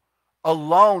you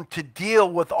alone to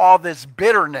deal with all this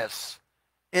bitterness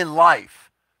in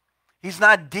life. He's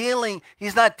not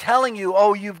telling you,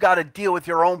 oh, you've got to deal with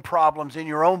your own problems and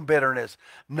your own bitterness.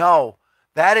 No,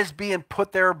 that is being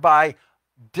put there by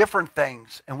different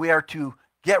things, and we are to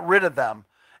get rid of them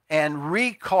and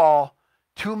recall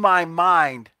to my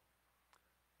mind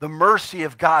the mercy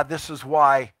of God. This is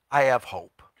why I have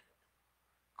hope.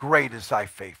 Great is thy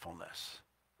faithfulness.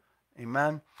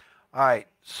 Amen. All right,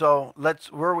 so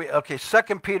okay,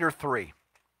 2 Peter 3.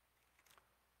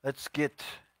 Let's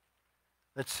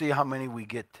see how many we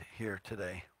get here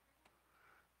today.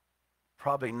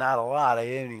 Probably not a lot. I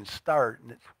didn't even start.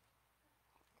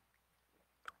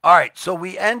 All right, so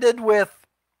we ended with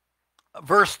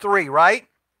verse 3, right?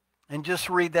 And just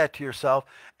read that to yourself.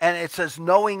 And it says,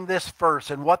 knowing this first.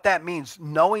 And what that means,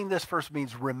 knowing this first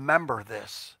means remember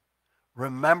this.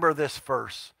 Remember this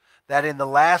first. That in the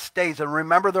last days, and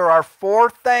remember there are 4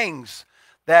 things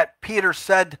that Peter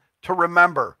said to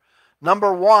remember.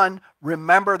 Number 1,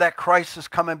 remember that Christ is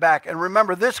coming back. And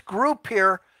remember, this group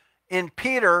here in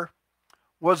Peter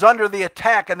was under the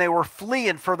attack and they were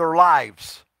fleeing for their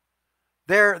lives.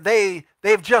 They've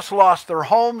just lost their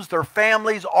homes, their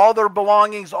families, all their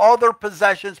belongings, all their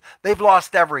possessions. They've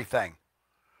lost everything.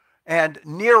 And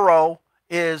Nero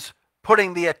is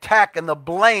putting the attack and the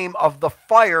blame of the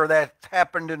fire that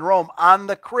happened in Rome on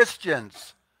the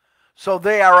Christians. So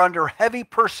they are under heavy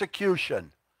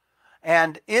persecution.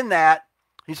 And in that,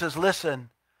 he says, listen,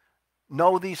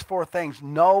 know these 4 things.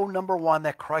 Know, number 1,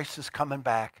 that Christ is coming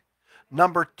back.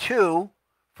 Number 2,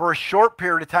 for a short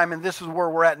period of time, and this is where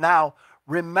we're at now,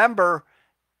 remember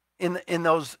in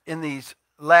these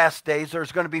last days,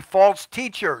 there's going to be false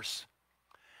teachers.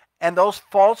 And those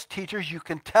false teachers, you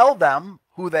can tell them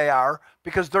who they are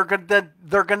because they're going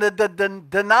to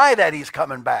deny that he's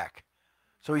coming back.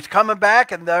 So he's coming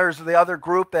back, and there's the other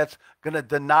group that's going to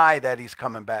deny that he's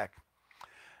coming back.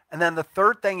 And then the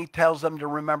third thing he tells them to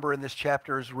remember in this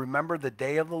chapter is remember the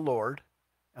day of the Lord,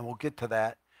 and we'll get to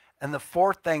that. And the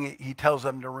fourth thing he tells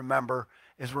them to remember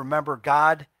is remember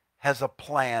God has a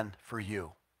plan for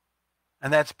you.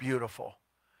 And that's beautiful.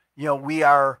 You know, we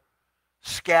are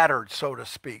scattered, so to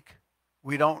speak.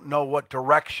 We don't know what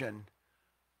direction,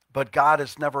 but God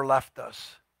has never left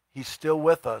us. He's still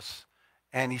with us,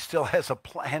 and he still has a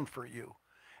plan for you.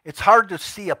 It's hard to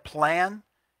see a plan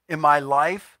in my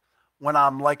life when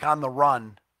I'm like on the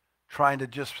run, trying to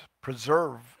just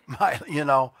preserve my,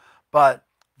 but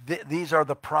these are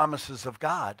the promises of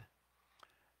God.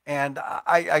 And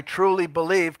I truly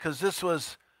believe, because this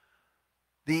was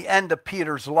the end of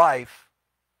Peter's life,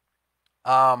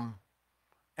 and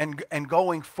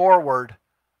going forward,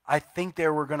 I think they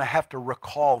were going to have to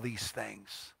recall these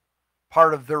things.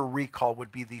 Part of their recall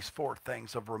would be these 4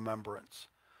 things of remembrance.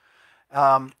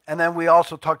 And then we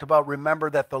also talked about, remember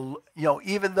that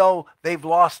even though they've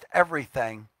lost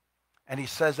everything, and he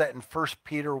says that in 1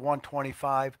 Peter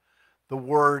 1:25, the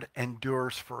word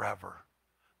endures forever.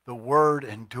 The word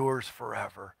endures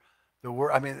forever. The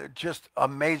word, I mean, just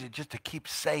amazing. Just to keep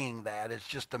saying that is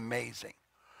just amazing.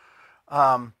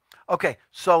 Okay,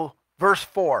 so verse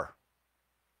 4.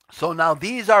 So now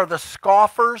these are the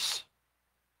scoffers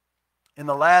in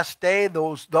the last day,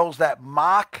 those that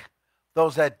mock,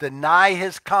 those that deny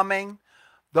his coming,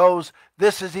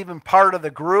 this is even part of the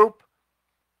group,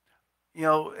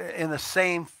 in the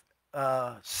same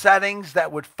settings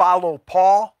that would follow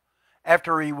Paul.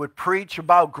 After he would preach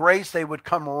about grace, they would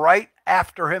come right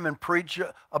after him and preach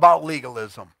about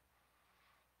legalism.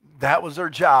 That was their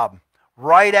job.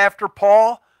 Right after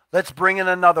Paul, let's bring in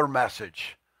another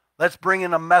message. Let's bring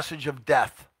in a message of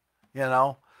death,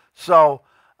 So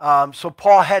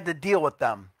Paul had to deal with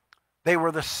them. They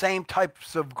were the same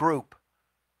types of group,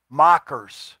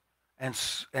 mockers,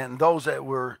 and those that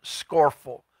were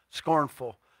scornful,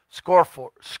 scoffers.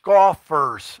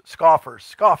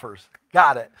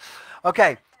 Got it.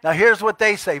 Okay, now here's what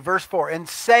they say, verse 4. And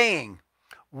saying,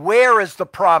 where is the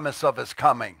promise of his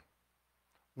coming?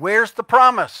 Where's the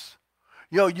promise?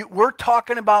 We're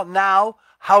talking about now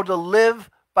how to live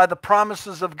by the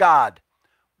promises of God.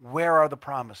 Where are the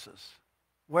promises?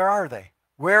 Where are they?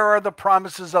 Where are the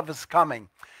promises of his coming?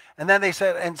 And then they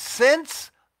said, and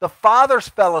since the fathers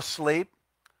fell asleep,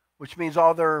 which means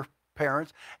all their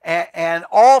parents, and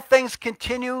all things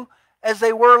continue as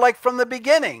they were like from the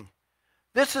beginning.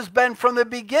 This has been from the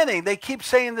beginning. They keep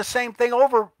saying the same thing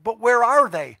over, but where are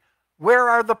they? Where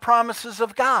are the promises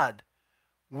of God?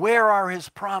 Where are his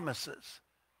promises?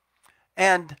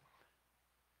 And,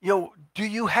 do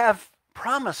you have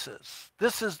promises?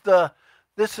 This is the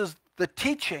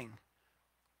teaching.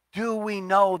 Do we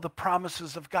know the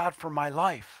promises of God for my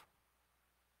life?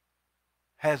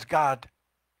 Has God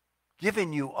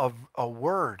given you a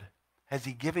word? Has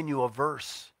he given you a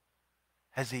verse?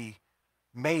 Has he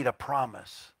made a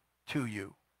promise to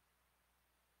you?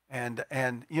 And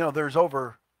there's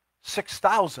over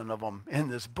 6,000 of them in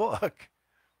this book.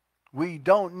 We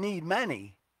don't need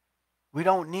many. We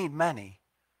don't need many.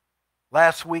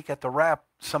 Last week at the wrap,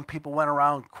 some people went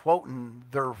around quoting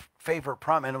their favorite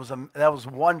promise, and that was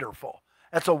wonderful.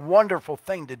 That's a wonderful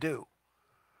thing to do.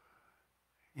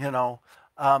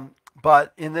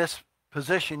 But in this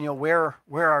position, where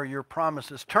are your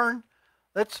promises?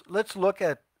 Let's look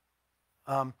at.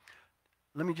 Let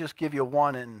me just give you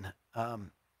one, and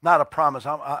not a promise.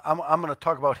 I'm going to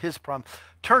talk about his promise.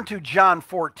 Turn to John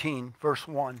 14, verse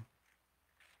 1.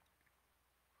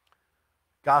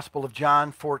 Gospel of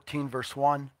John 14, verse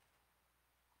 1.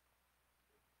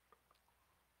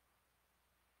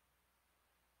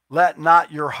 Let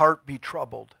not your heart be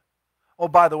troubled. Oh,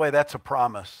 by the way, that's a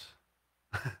promise.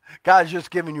 God's just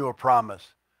giving you a promise.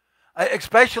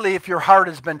 Especially if your heart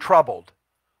has been troubled.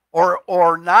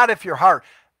 Or not if your heart.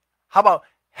 How about,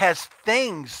 has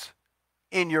things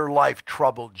in your life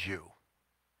troubled you?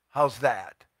 How's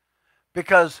that?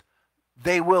 Because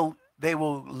they will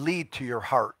lead to your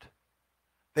heart.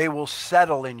 They will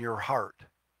settle in your heart.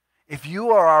 If you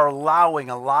are allowing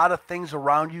a lot of things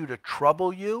around you to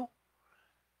trouble you,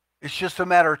 it's just a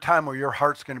matter of time where your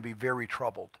heart's going to be very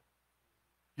troubled.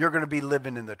 You're going to be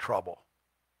living in the trouble.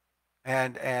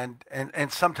 And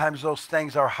sometimes those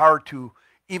things are hard to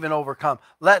even overcome.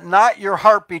 Let not your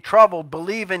heart be troubled.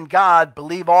 Believe in God.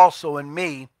 Believe also in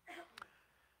me.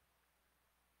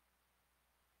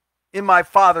 In my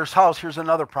Father's house, here's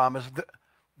another promise.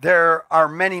 There are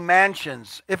many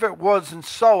mansions. If it wasn't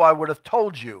so, I would have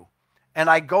told you. And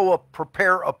I go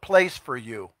prepare a place for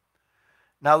you.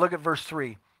 Now look at verse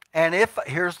 3. And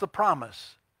here's the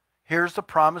promise. Here's the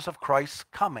promise of Christ's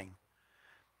coming.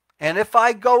 And if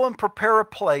I go and prepare a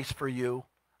place for you,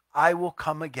 I will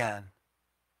come again.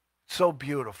 So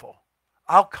beautiful.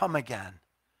 I'll come again.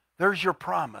 There's your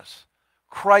promise.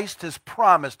 Christ has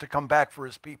promised to come back for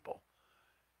his people.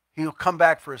 He'll come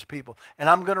back for his people. And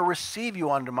I'm going to receive you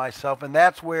unto myself. And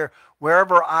that's where,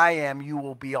 wherever I am, you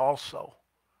will be also.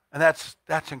 And that's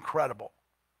incredible.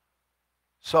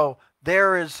 So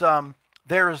there is a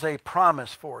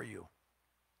promise for you.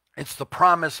 It's the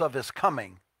promise of his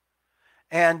coming.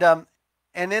 And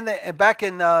back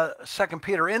in 2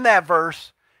 Peter, in that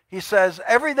verse, he says,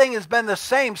 everything has been the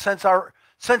same since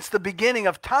the beginning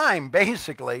of time,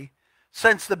 basically.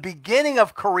 Since the beginning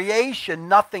of creation,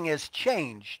 nothing has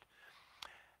changed.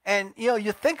 And,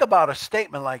 you think about a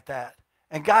statement like that.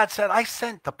 And God said, I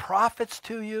sent the prophets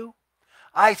to you.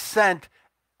 I sent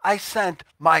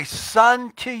my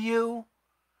son to you.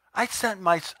 I sent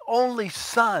my only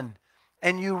son.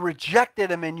 And you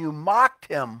rejected him and you mocked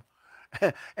him.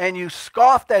 And you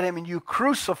scoffed at him and you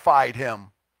crucified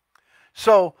him.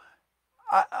 So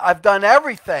I've done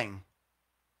everything.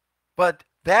 But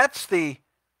that's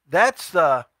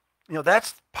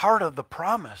part of the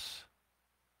promise.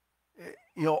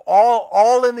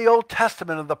 All in the Old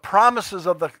Testament of the promises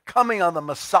of the coming of the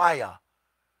Messiah.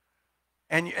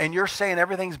 And you're saying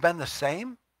everything's been the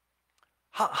same?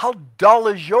 How dull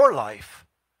is your life?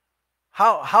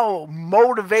 How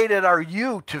motivated are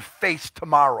you to face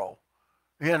tomorrow?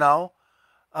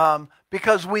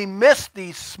 Because we miss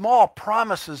these small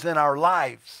promises in our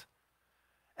lives.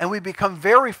 And we become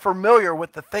very familiar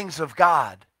with the things of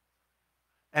God.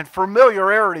 And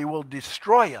familiarity will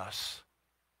destroy us.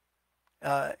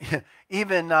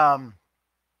 Even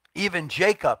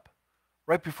Jacob,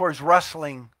 right before he's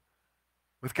wrestling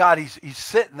with God, he's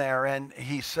sitting there, and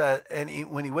he said,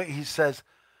 he says,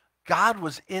 God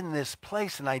was in this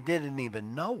place, and I didn't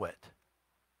even know it.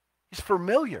 He's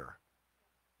familiar.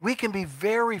 We can be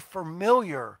very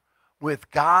familiar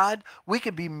with God. We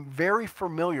can be very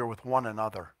familiar with one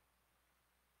another.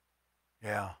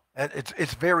 Yeah.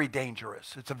 It's very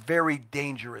dangerous. It's a very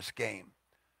dangerous game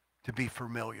to be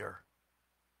familiar.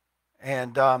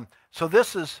 And so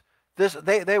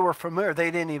they were familiar.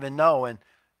 They didn't even know. And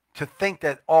to think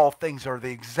that all things are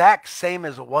the exact same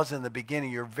as it was in the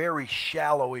beginning, you're very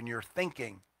shallow in your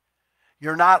thinking.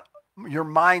 Your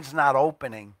mind's not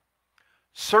opening.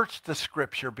 Search the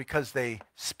scripture because they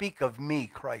speak of me,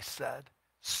 Christ said.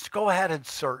 Go ahead and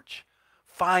search.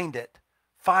 Find it.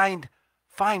 Find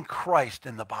Christ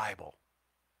in the Bible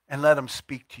and let him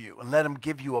speak to you and let him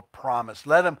give you a promise.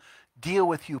 Let him deal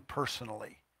with you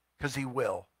personally because he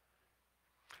will.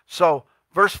 So,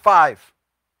 verse 5.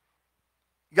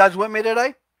 You guys with me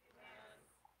today?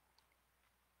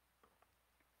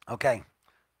 Okay.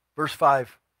 Verse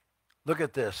 5. Look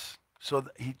at this. So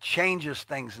he changes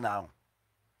things now.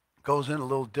 Goes in a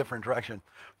little different direction.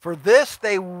 For this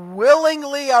they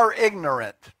willingly are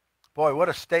ignorant. Boy, what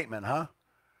a statement, huh?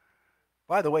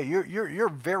 By the way, you're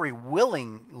very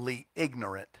willingly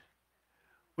ignorant,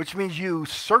 which means you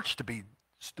search to be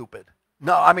stupid.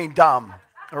 No, I mean dumb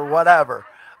or whatever.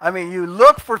 I mean, you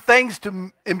look for things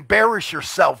to embarrass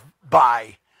yourself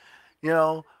by.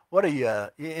 What are you?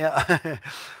 Yeah.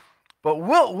 But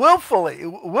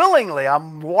willingly,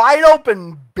 I'm wide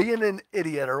open being an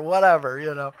idiot or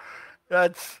whatever,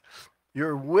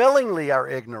 you're willingly are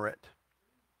ignorant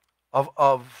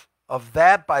of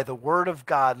that by the word of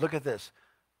God. Look at this.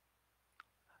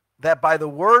 That by the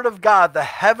word of God the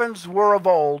heavens were of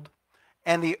old,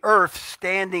 and the earth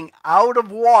standing out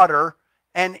of water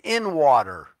and in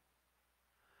water.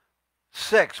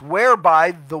 6,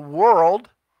 whereby the world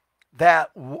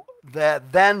that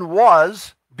then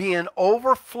was, being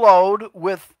overflowed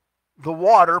with the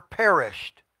water,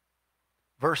 perished.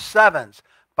 Verse 7,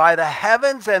 by the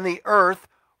heavens and the earth,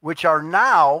 which are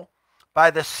now, by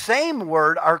the same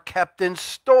word, are kept in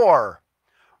store,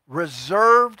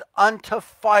 reserved unto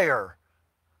fire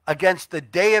against the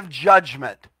day of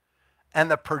judgment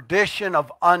and the perdition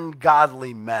of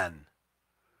ungodly men.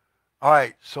 All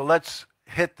right, so let's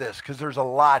hit this because there's a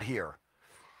lot here.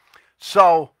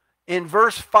 So in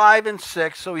verse 5 and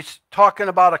 6, so he's talking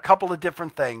about a couple of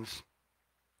different things.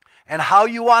 And how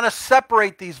you want to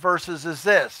separate these verses is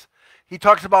this. He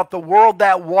talks about the world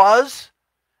that was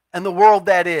and the world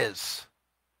that is.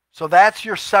 So that's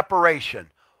your separation.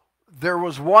 There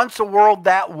was once a world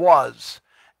that was.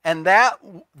 And that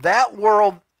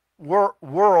world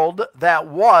that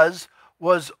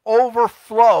was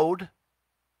overflowed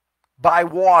by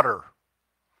water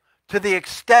to the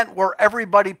extent where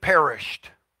everybody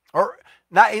perished. Or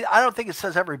not, I don't think it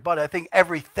says everybody. I think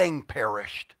everything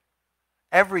perished.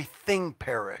 Everything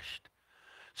perished.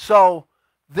 So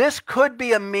this could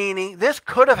be a meaning. This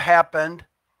could have happened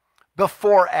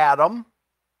before Adam.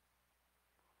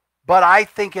 But I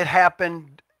think it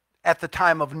happened at the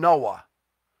time of Noah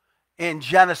in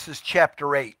Genesis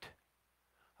chapter 8.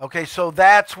 Okay, so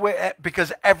that's where,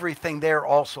 because everything there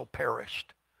also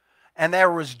perished. And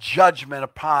there was judgment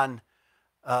upon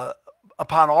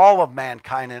all of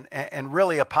mankind and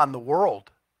really upon the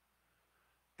world.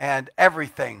 And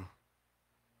everything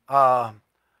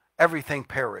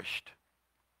perished.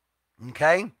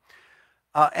 Okay?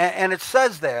 And it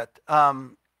says that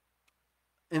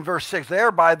in verse 6,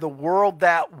 thereby the world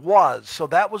that was. So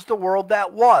that was the world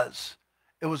that was.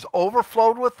 It was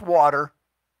overflowed with water,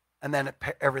 and then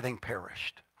everything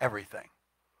perished. Everything.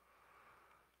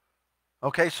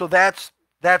 Okay, so that's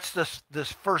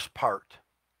this first part.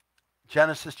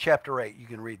 Genesis chapter 8. You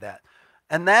can read that.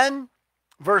 And then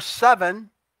verse 7.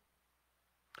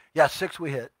 Yeah, 6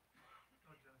 we hit.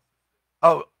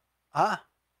 Oh,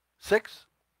 6?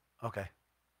 Okay.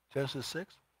 Genesis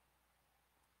 6?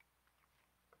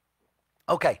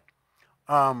 Okay.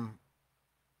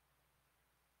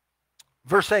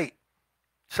 Verse 8.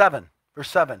 7. Verse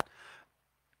 7.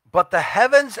 But the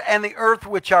heavens and the earth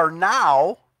which are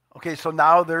now, okay, so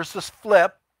now there's this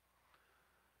flip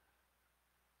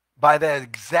by that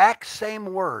exact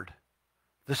same word.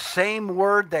 The same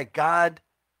word that God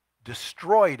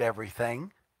destroyed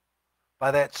everything,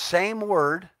 by that same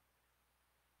word,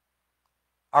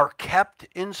 are kept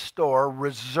in store,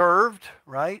 reserved,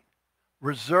 right?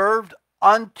 Reserved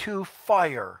unto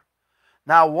fire.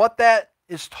 Now, what that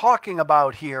is talking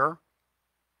about here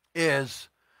is,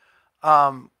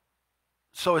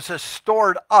 so it says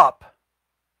stored up,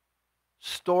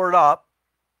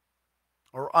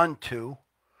 or unto,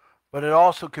 but it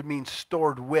also could mean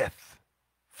stored with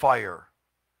fire.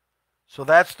 So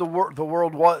that's the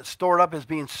world was stored up as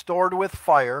being stored with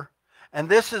fire. And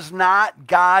this is not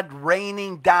God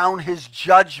raining down his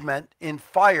judgment in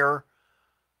fire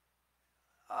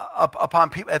upon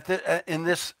people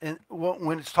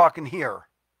when it's talking here.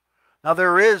 Now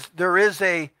there is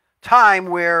a time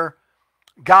where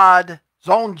God's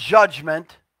own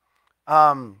judgment,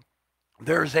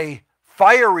 there's a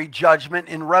fiery judgment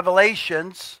in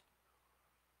Revelations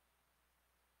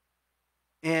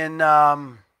in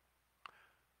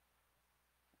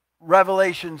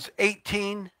Revelations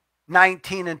 18,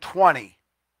 19, and 20.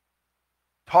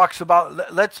 Talks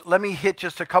about, let me hit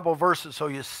just a couple verses so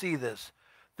you see this.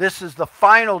 This is the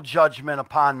final judgment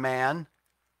upon man,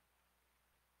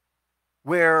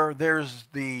 where there's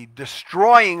the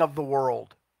destroying of the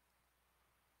world.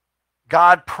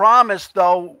 God promised,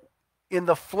 though, in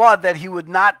the flood that he would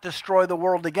not destroy the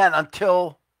world again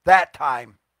until that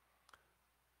time.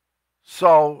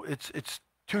 So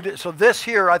so this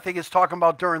here, I think, is talking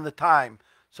about during the time.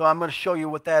 So I'm going to show you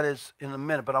what that is in a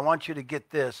minute, but I want you to get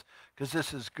this because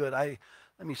this is good. Let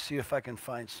me see if I can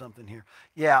find something here.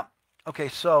 Yeah. Okay,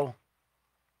 so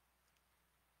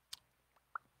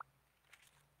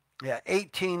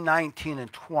 18, 19,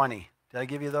 and 20. Did I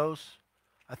give you those?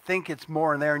 I think it's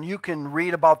more in there, and you can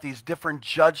read about these different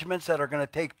judgments that are going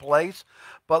to take place.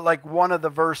 But like one of the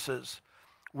verses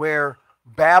where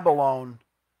Babylon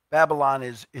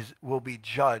will be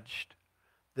judged.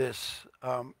 This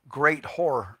great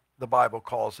whore, the Bible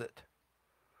calls it.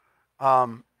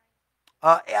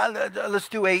 Let's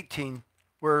do 18,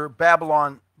 where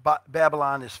Babylon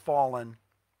is fallen.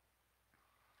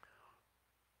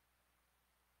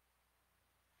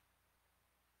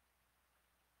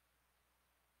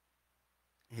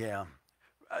 Yeah.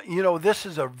 This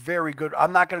is a very good,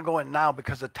 I'm not going to go in now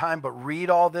because of time, but read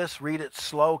all this, read it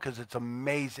slow because it's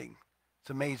amazing. It's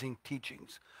amazing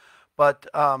teachings. But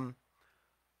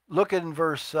look in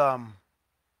verse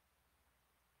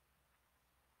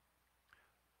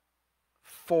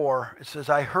 4. It says,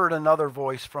 I heard another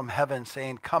voice from heaven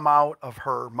saying, come out of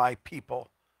her, my people,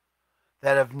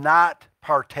 that have not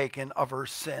partaken of her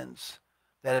sins,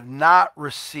 that have not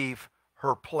received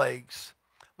her plagues.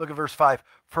 Look at verse 5.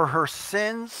 For her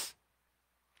sins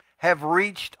have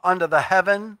reached unto the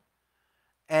heaven,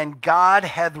 and God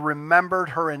hath remembered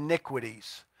her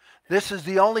iniquities. This is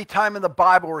the only time in the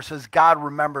Bible where it says God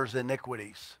remembers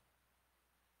iniquities.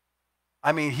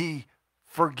 I mean, he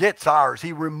forgets ours.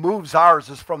 He removes ours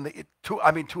as from to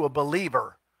a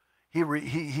believer.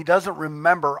 He doesn't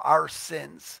remember our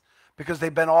sins because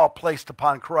they've been all placed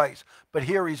upon Christ. But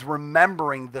here he's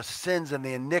remembering the sins and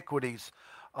the iniquities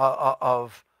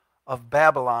of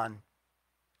Babylon.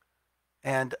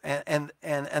 And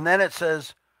then it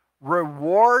says,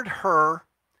 reward her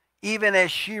even as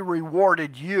she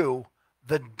rewarded you,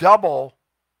 the double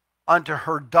unto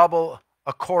her double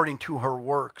according to her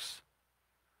works.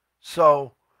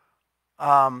 So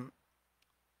the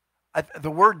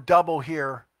word double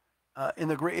here in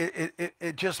the Greek,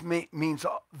 it just means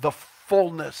the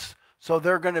fullness. So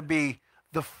they're going to be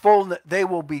the fullness, they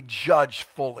will be judged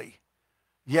fully.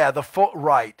 Yeah,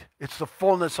 right. It's the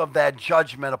fullness of that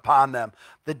judgment upon them.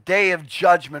 The day of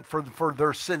judgment for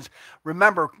their sins.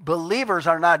 Remember, believers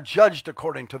are not judged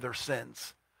according to their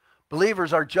sins.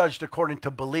 Believers are judged according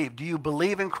to belief. Do you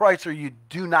believe in Christ or you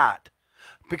do not?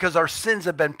 Because our sins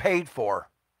have been paid for,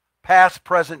 past,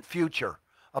 present, future,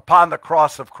 upon the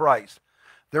cross of Christ.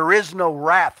 There is no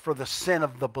wrath for the sin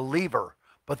of the believer,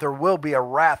 but there will be a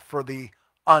wrath for the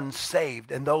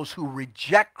unsaved and those who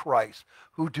reject Christ,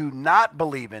 who do not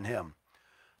believe in him.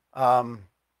 And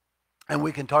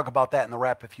we can talk about that in the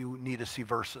wrap if you need to see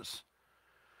verses.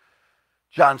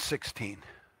 John 16.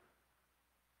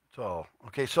 So,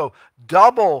 okay, so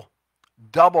double,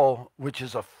 which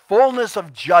is a fullness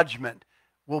of judgment,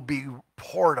 will be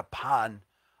poured upon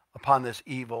this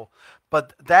evil.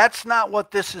 But that's not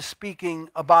what this is speaking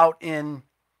about in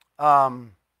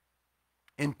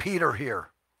Peter here.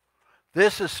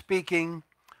 This is speaking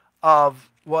of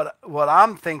what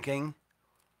I'm thinking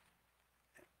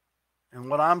and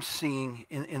what I'm seeing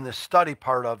in the study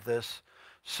part of this.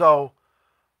 So,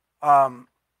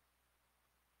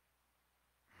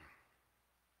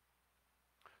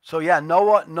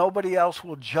 nobody else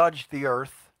will judge the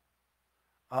earth.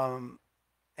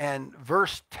 And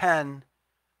verse 10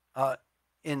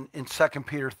 in 2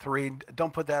 Peter 3,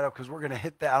 don't put that up because we're going to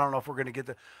hit that. I don't know if we're going to get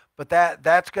that. But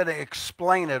that's going to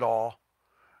explain it all.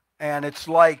 And it's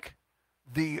like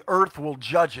the earth will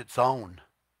judge its own.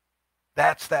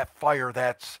 That's that fire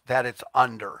that it's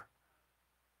under.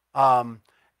 And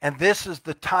this is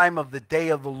the time of the day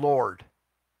of the Lord,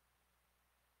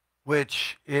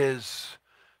 which is,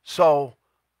 so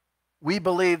we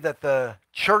believe that the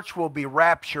church will be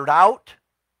raptured out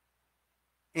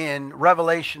in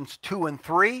Revelations 2 and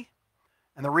 3.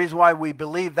 And the reason why we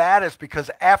believe that is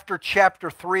because after chapter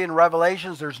 3 in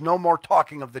Revelations, there's no more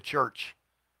talking of the church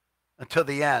until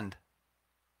the end.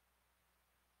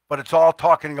 But it's all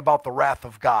talking about the wrath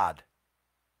of God.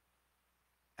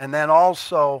 And then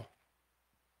also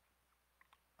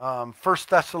 1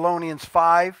 Thessalonians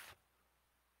 5,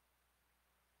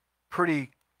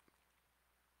 pretty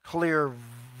clear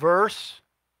verse.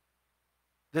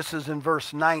 This is in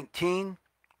verse 19.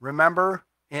 Remember,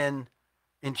 in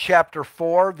chapter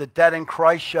 4, the dead in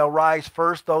Christ shall rise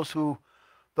first. Those who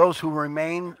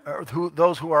remain,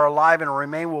 those who are alive and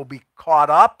remain will be caught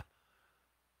up.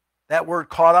 That word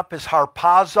caught up is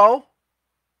harpazo.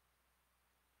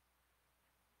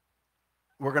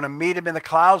 We're going to meet him in the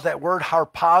clouds. That word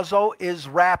harpazo is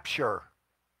rapture.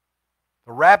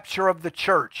 The rapture of the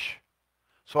church.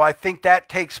 So I think that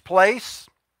takes place.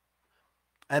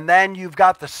 And then you've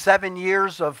got the 7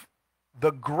 years of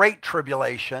the Great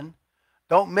Tribulation.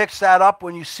 Don't mix that up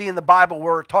when you see in the Bible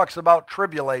where it talks about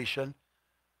tribulation.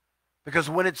 Because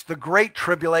when it's the Great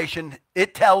Tribulation,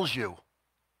 it tells you.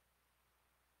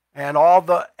 And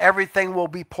everything will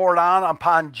be poured on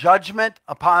upon judgment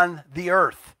upon the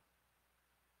earth.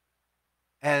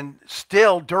 And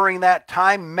still during that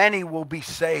time, many will be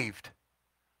saved.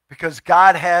 Because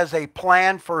God has a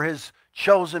plan for his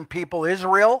chosen people,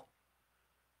 Israel.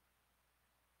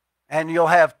 And you'll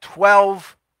have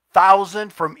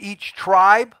 12,000 from each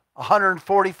tribe,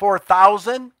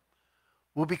 144,000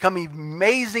 will become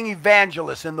amazing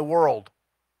evangelists in the world.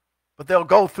 But they'll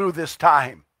go through this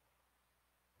time,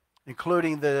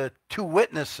 including the 2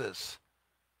 witnesses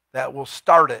that will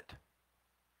start it.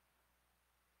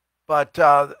 But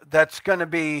that's going to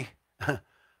be,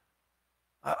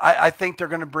 I think they're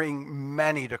going to bring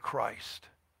many to Christ.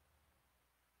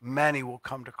 Many will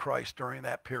come to Christ during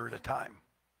that period of time.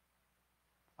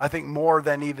 I think more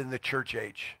than even the church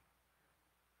age.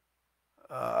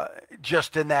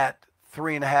 Just in that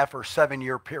 3.5 or 7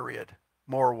 year period,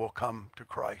 more will come to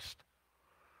Christ.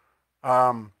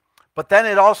 But then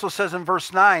it also says in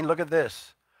verse 9, look at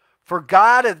this. For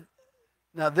God,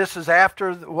 now this is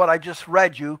after what I just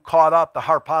read you, caught up, the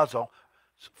harpazo.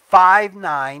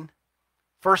 5:9,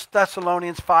 1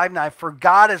 Thessalonians 5:9, for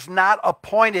God has not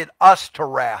appointed us to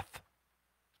wrath.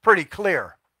 Pretty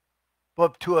clear.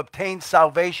 But to obtain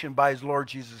salvation by his Lord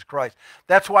Jesus Christ.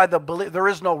 That's why there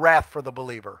is no wrath for the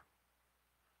believer.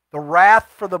 The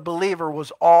wrath for the believer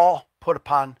was all put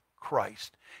upon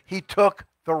Christ. He took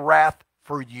the wrath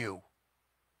for you,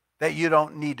 that you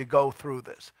don't need to go through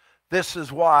this. This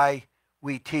is why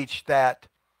we teach that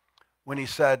when he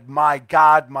said, my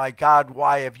God,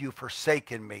 why have you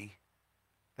forsaken me?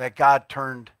 That God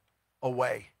turned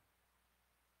away.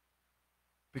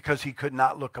 Because he could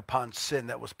not look upon sin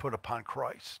that was put upon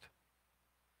Christ.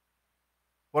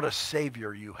 What a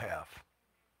Savior you have.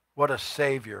 What a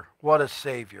Savior. What a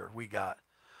Savior we got.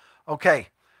 Okay,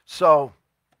 so,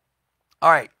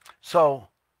 all right. So,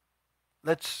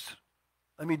 let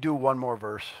me do one more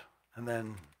verse. And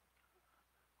then,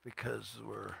 because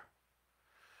we're,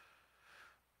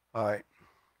 all right.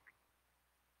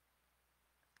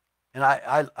 And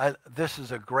I this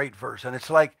is a great verse. And it's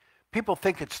like, people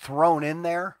think it's thrown in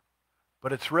there,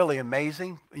 but it's really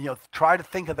amazing. You know, try to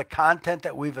think of the content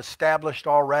that we've established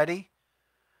already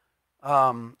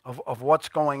of what's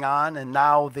going on. And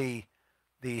now the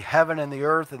heaven and the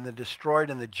earth and the destroyed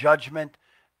and the judgment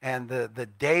and the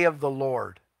day of the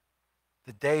Lord.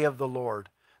 The day of the Lord.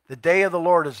 The day of the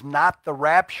Lord is not the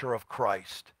rapture of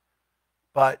Christ,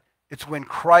 but it's when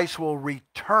Christ will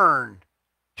return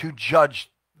to judge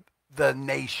the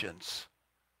nations.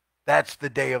 That's the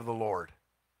day of the Lord.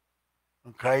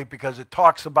 Okay? Because it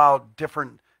talks about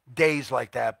different days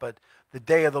like that, but the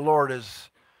day of the Lord is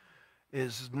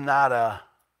not a,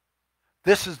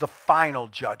 this is the final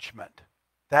judgment.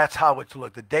 That's how it's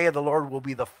looked. The day of the Lord will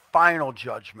be the final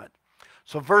judgment.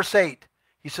 So verse 8,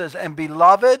 he says, and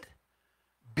beloved,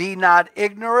 be not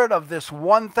ignorant of this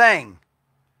one thing,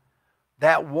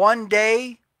 that one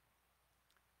day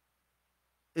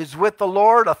is with the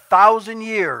Lord 1,000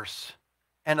 years,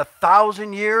 and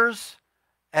 1,000 years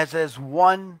as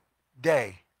one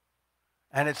day.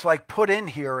 And it's like put in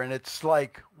here, and it's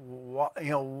like,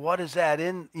 what is that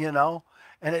in,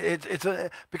 And it's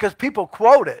because people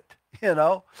quote it, I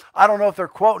don't know if they're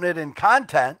quoting it in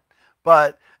content,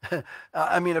 but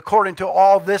I mean, according to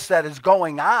all this that is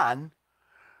going on,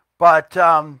 but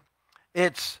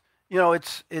it's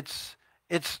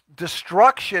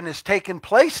destruction is taking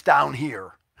place down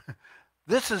here.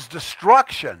 This is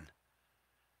destruction.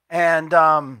 And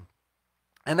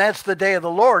that's the day of the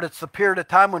Lord. It's the period of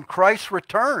time when Christ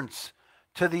returns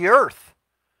to the earth.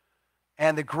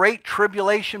 And the great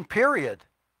tribulation period.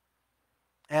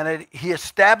 And he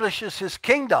establishes his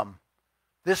kingdom.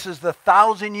 This is the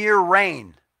 1,000-year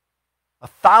reign.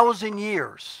 1,000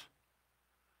 years.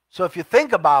 So if you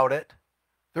think about it,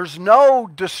 there's no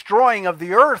destroying of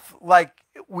the earth like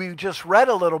we just read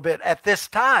a little bit at this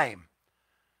time.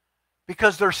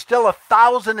 Because there's still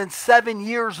 1,007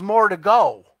 years more to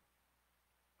go,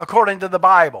 according to the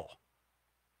Bible.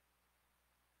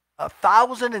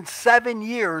 1,007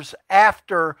 years at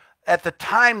the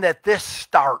time that this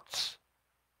starts.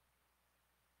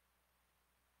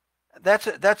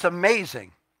 That's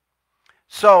amazing.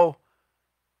 So,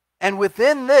 and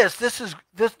within this,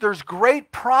 there's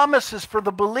great promises for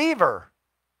the believer.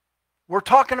 We're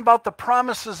talking about the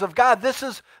promises of God. This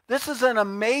is an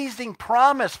amazing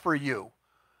promise for you.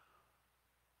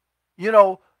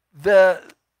 The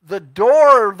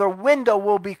door, the window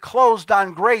will be closed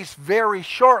on grace very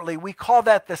shortly. We call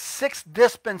that the 6th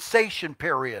dispensation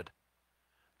period.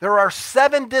 There are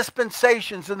 7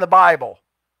 dispensations in the Bible.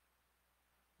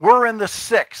 We're in the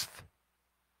 6th.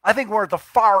 I think we're at the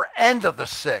far end of the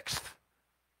 6th.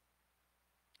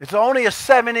 It's only a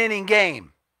 7-inning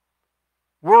game.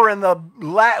 We're in the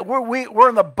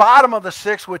bottom of the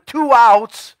 6th with 2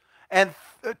 outs and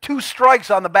 2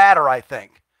 strikes on the batter, I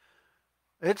think.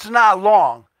 It's not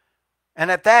long.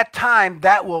 And at that time,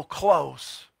 that will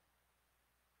close.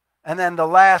 And then the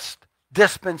last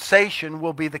dispensation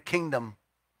will be the kingdom.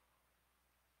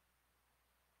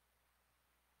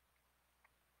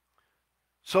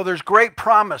 So there's great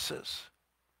promises.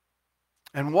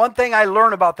 And one thing I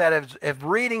learned about that is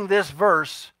reading this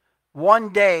verse, one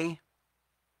day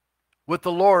with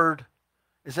the Lord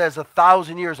is as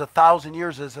 1,000 years. 1,000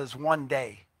 years is as one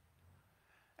day.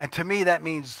 And to me, that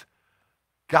means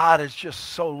God is just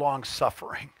so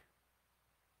long-suffering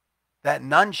that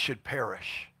none should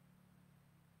perish.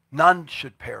 None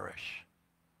should perish.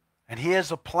 And he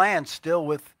has a plan still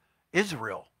with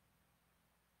Israel.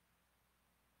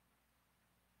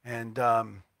 And a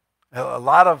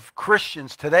lot of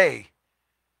Christians today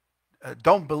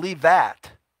don't believe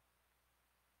that.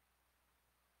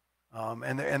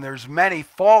 And there's many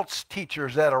false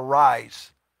teachers that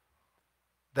arise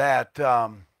that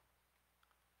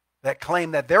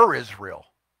claim that they're Israel.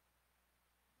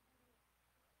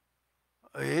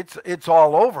 It's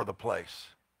all over the place,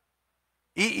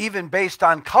 even based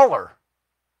on color.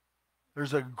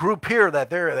 There's a group here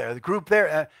that they're there, the group there,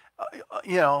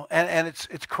 and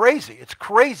it's crazy. It's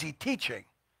crazy teaching.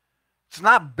 It's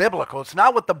not biblical. It's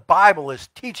not what the Bible is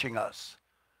teaching us.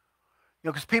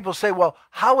 Because people say, well,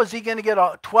 how is he going to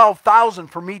get 12,000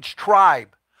 from each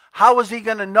tribe? How is he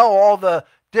going to know all the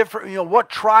different, what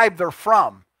tribe they're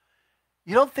from?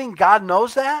 You don't think God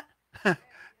knows that?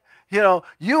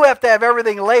 You have to have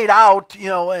everything laid out,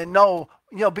 and know,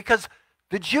 because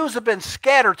the Jews have been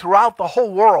scattered throughout the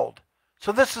whole world.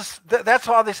 So that's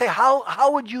why they say,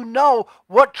 how would you know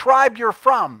what tribe you're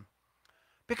from?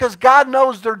 Because God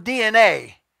knows their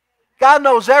DNA. God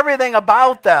knows everything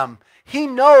about them. He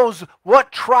knows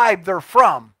what tribe they're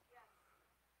from.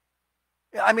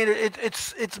 I mean,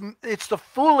 it's the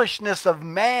foolishness of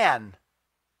man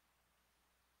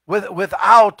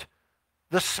without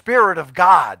the Spirit of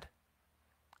God.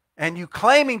 And you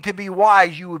claiming to be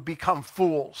wise, you would become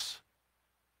fools.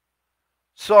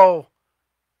 So,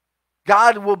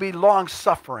 God will be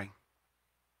long-suffering.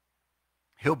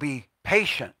 He'll be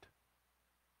patient,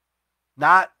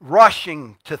 not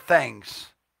rushing to things.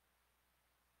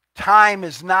 Time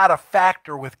is not a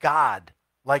factor with God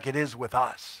like it is with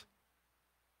us.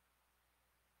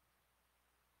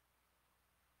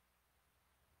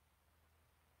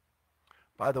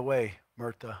 By the way,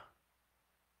 Myrta,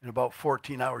 in about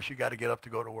 14 hours, you got to get up to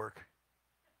go to work.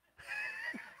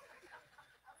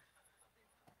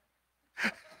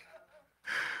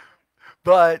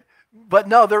 But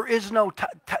no, there is no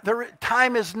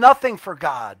time is nothing for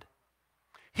God.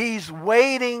 He's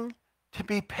waiting to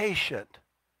be patient.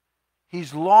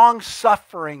 He's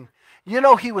long-suffering. You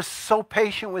know, he was so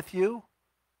patient with you.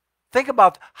 Think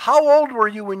about, how old were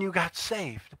you when you got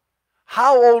saved?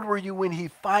 How old were you when he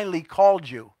finally called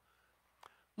you?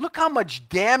 Look how much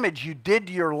damage you did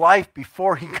to your life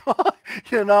before he called.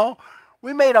 You know,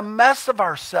 we made a mess of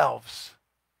ourselves.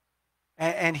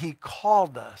 And he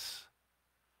called us.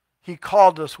 He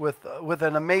called us with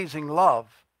an amazing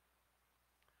love.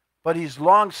 But he's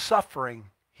long-suffering.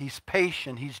 He's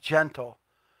patient. He's gentle.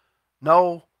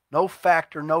 No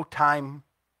factor, no time,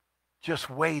 just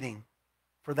waiting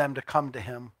for them to come to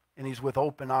him. And he's with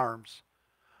open arms.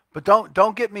 But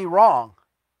don't get me wrong.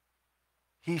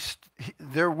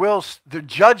 The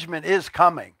judgment is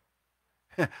coming.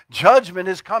 Judgment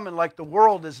is coming like the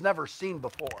world has never seen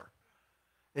before.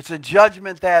 It's a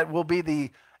judgment that will be the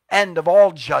end of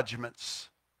all judgments.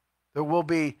 There will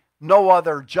be no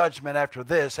other judgment after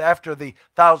this. After the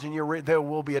 1,000-year reign, there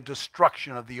will be a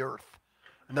destruction of the earth.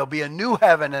 And there'll be a new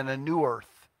heaven and a new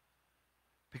earth.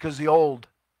 Because the old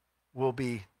will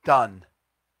be done.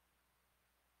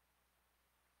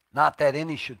 Not that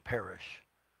any should perish.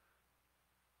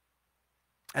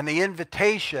 And the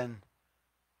invitation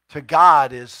to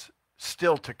God is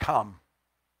still to come.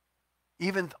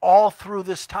 Even all through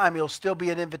this time, it'll still be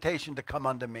an invitation to come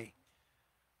unto me.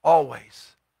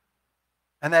 Always.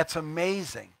 And that's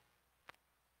amazing.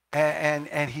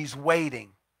 And he's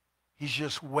waiting. He's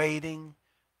just waiting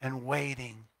and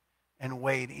waiting and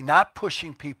waiting. Not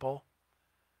pushing people.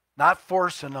 Not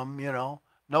forcing them, you know.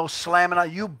 No slamming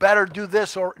on, you better do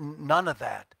this, or none of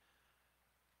that.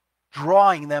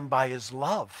 Drawing them by his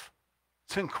love.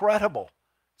 It's incredible.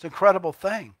 It's an incredible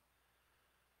thing.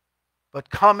 But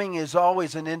coming is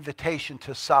always an invitation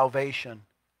to salvation.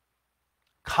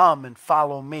 Come and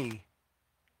follow me.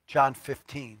 John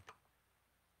 15.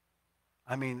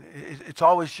 I mean, it's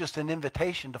always just an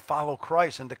invitation to follow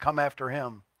Christ and to come after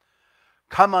him.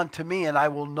 Come unto me and I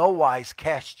will no wise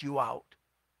cast you out.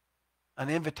 An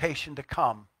invitation to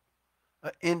come.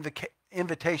 An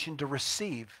invitation to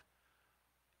receive.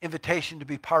 Invitation to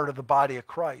be part of the body of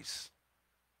Christ.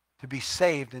 To be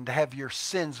saved and to have your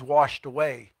sins washed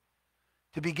away.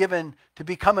 To be given, to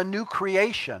become a new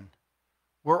creation.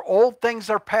 Where old things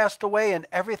are passed away and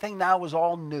everything now is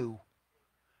all new.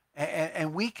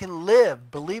 And we can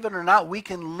live, believe it or not, we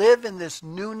can live in this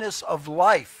newness of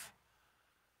life.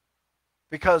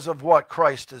 Because of what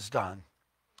Christ has done.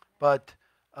 But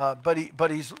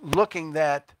he's looking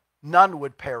that none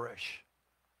would perish.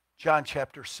 John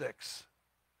chapter 6.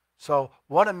 So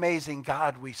what amazing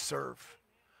God we serve.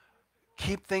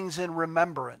 Keep things in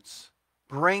remembrance.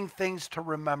 Bring things to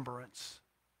remembrance.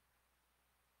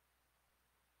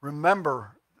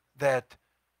 Remember that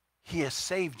he has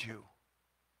saved you.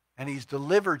 And he's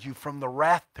delivered you from the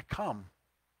wrath to come.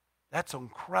 That's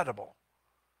incredible.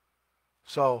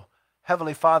 So,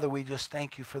 Heavenly Father, we just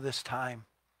thank you for this time.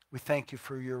 We thank you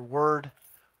for your word.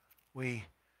 We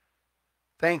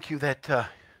thank you that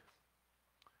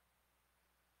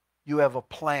you have a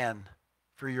plan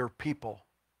for your people.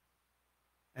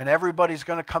 And everybody's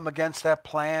going to come against that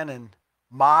plan and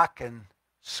mock and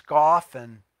scoff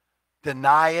and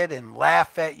deny it and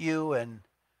laugh at you. And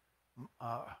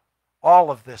all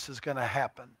of this is going to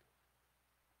happen.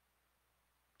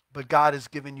 But God has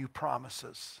given you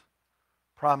promises.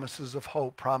 Promises of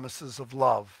hope, promises of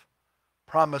love,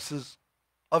 promises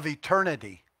of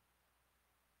eternity.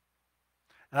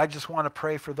 And I just want to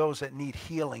pray for those that need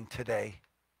healing today.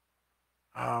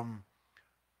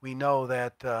 We know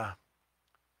that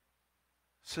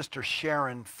Sister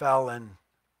Sharon fell and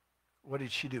what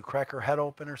did she do? Crack her head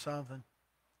open or something?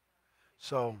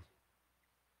 So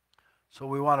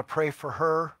we want to pray for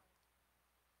her.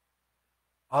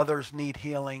 Others need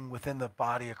healing within the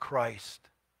body of Christ.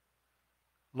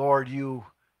 Lord, you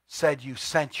said you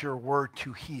sent your word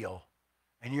to heal.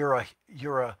 And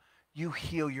you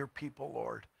heal your people,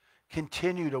 Lord.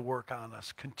 Continue to work on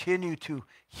us. Continue to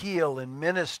heal and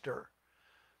minister.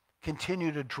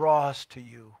 Continue to draw us to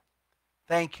you.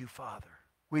 Thank you, Father.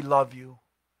 We love you.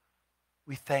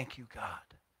 We thank you, God.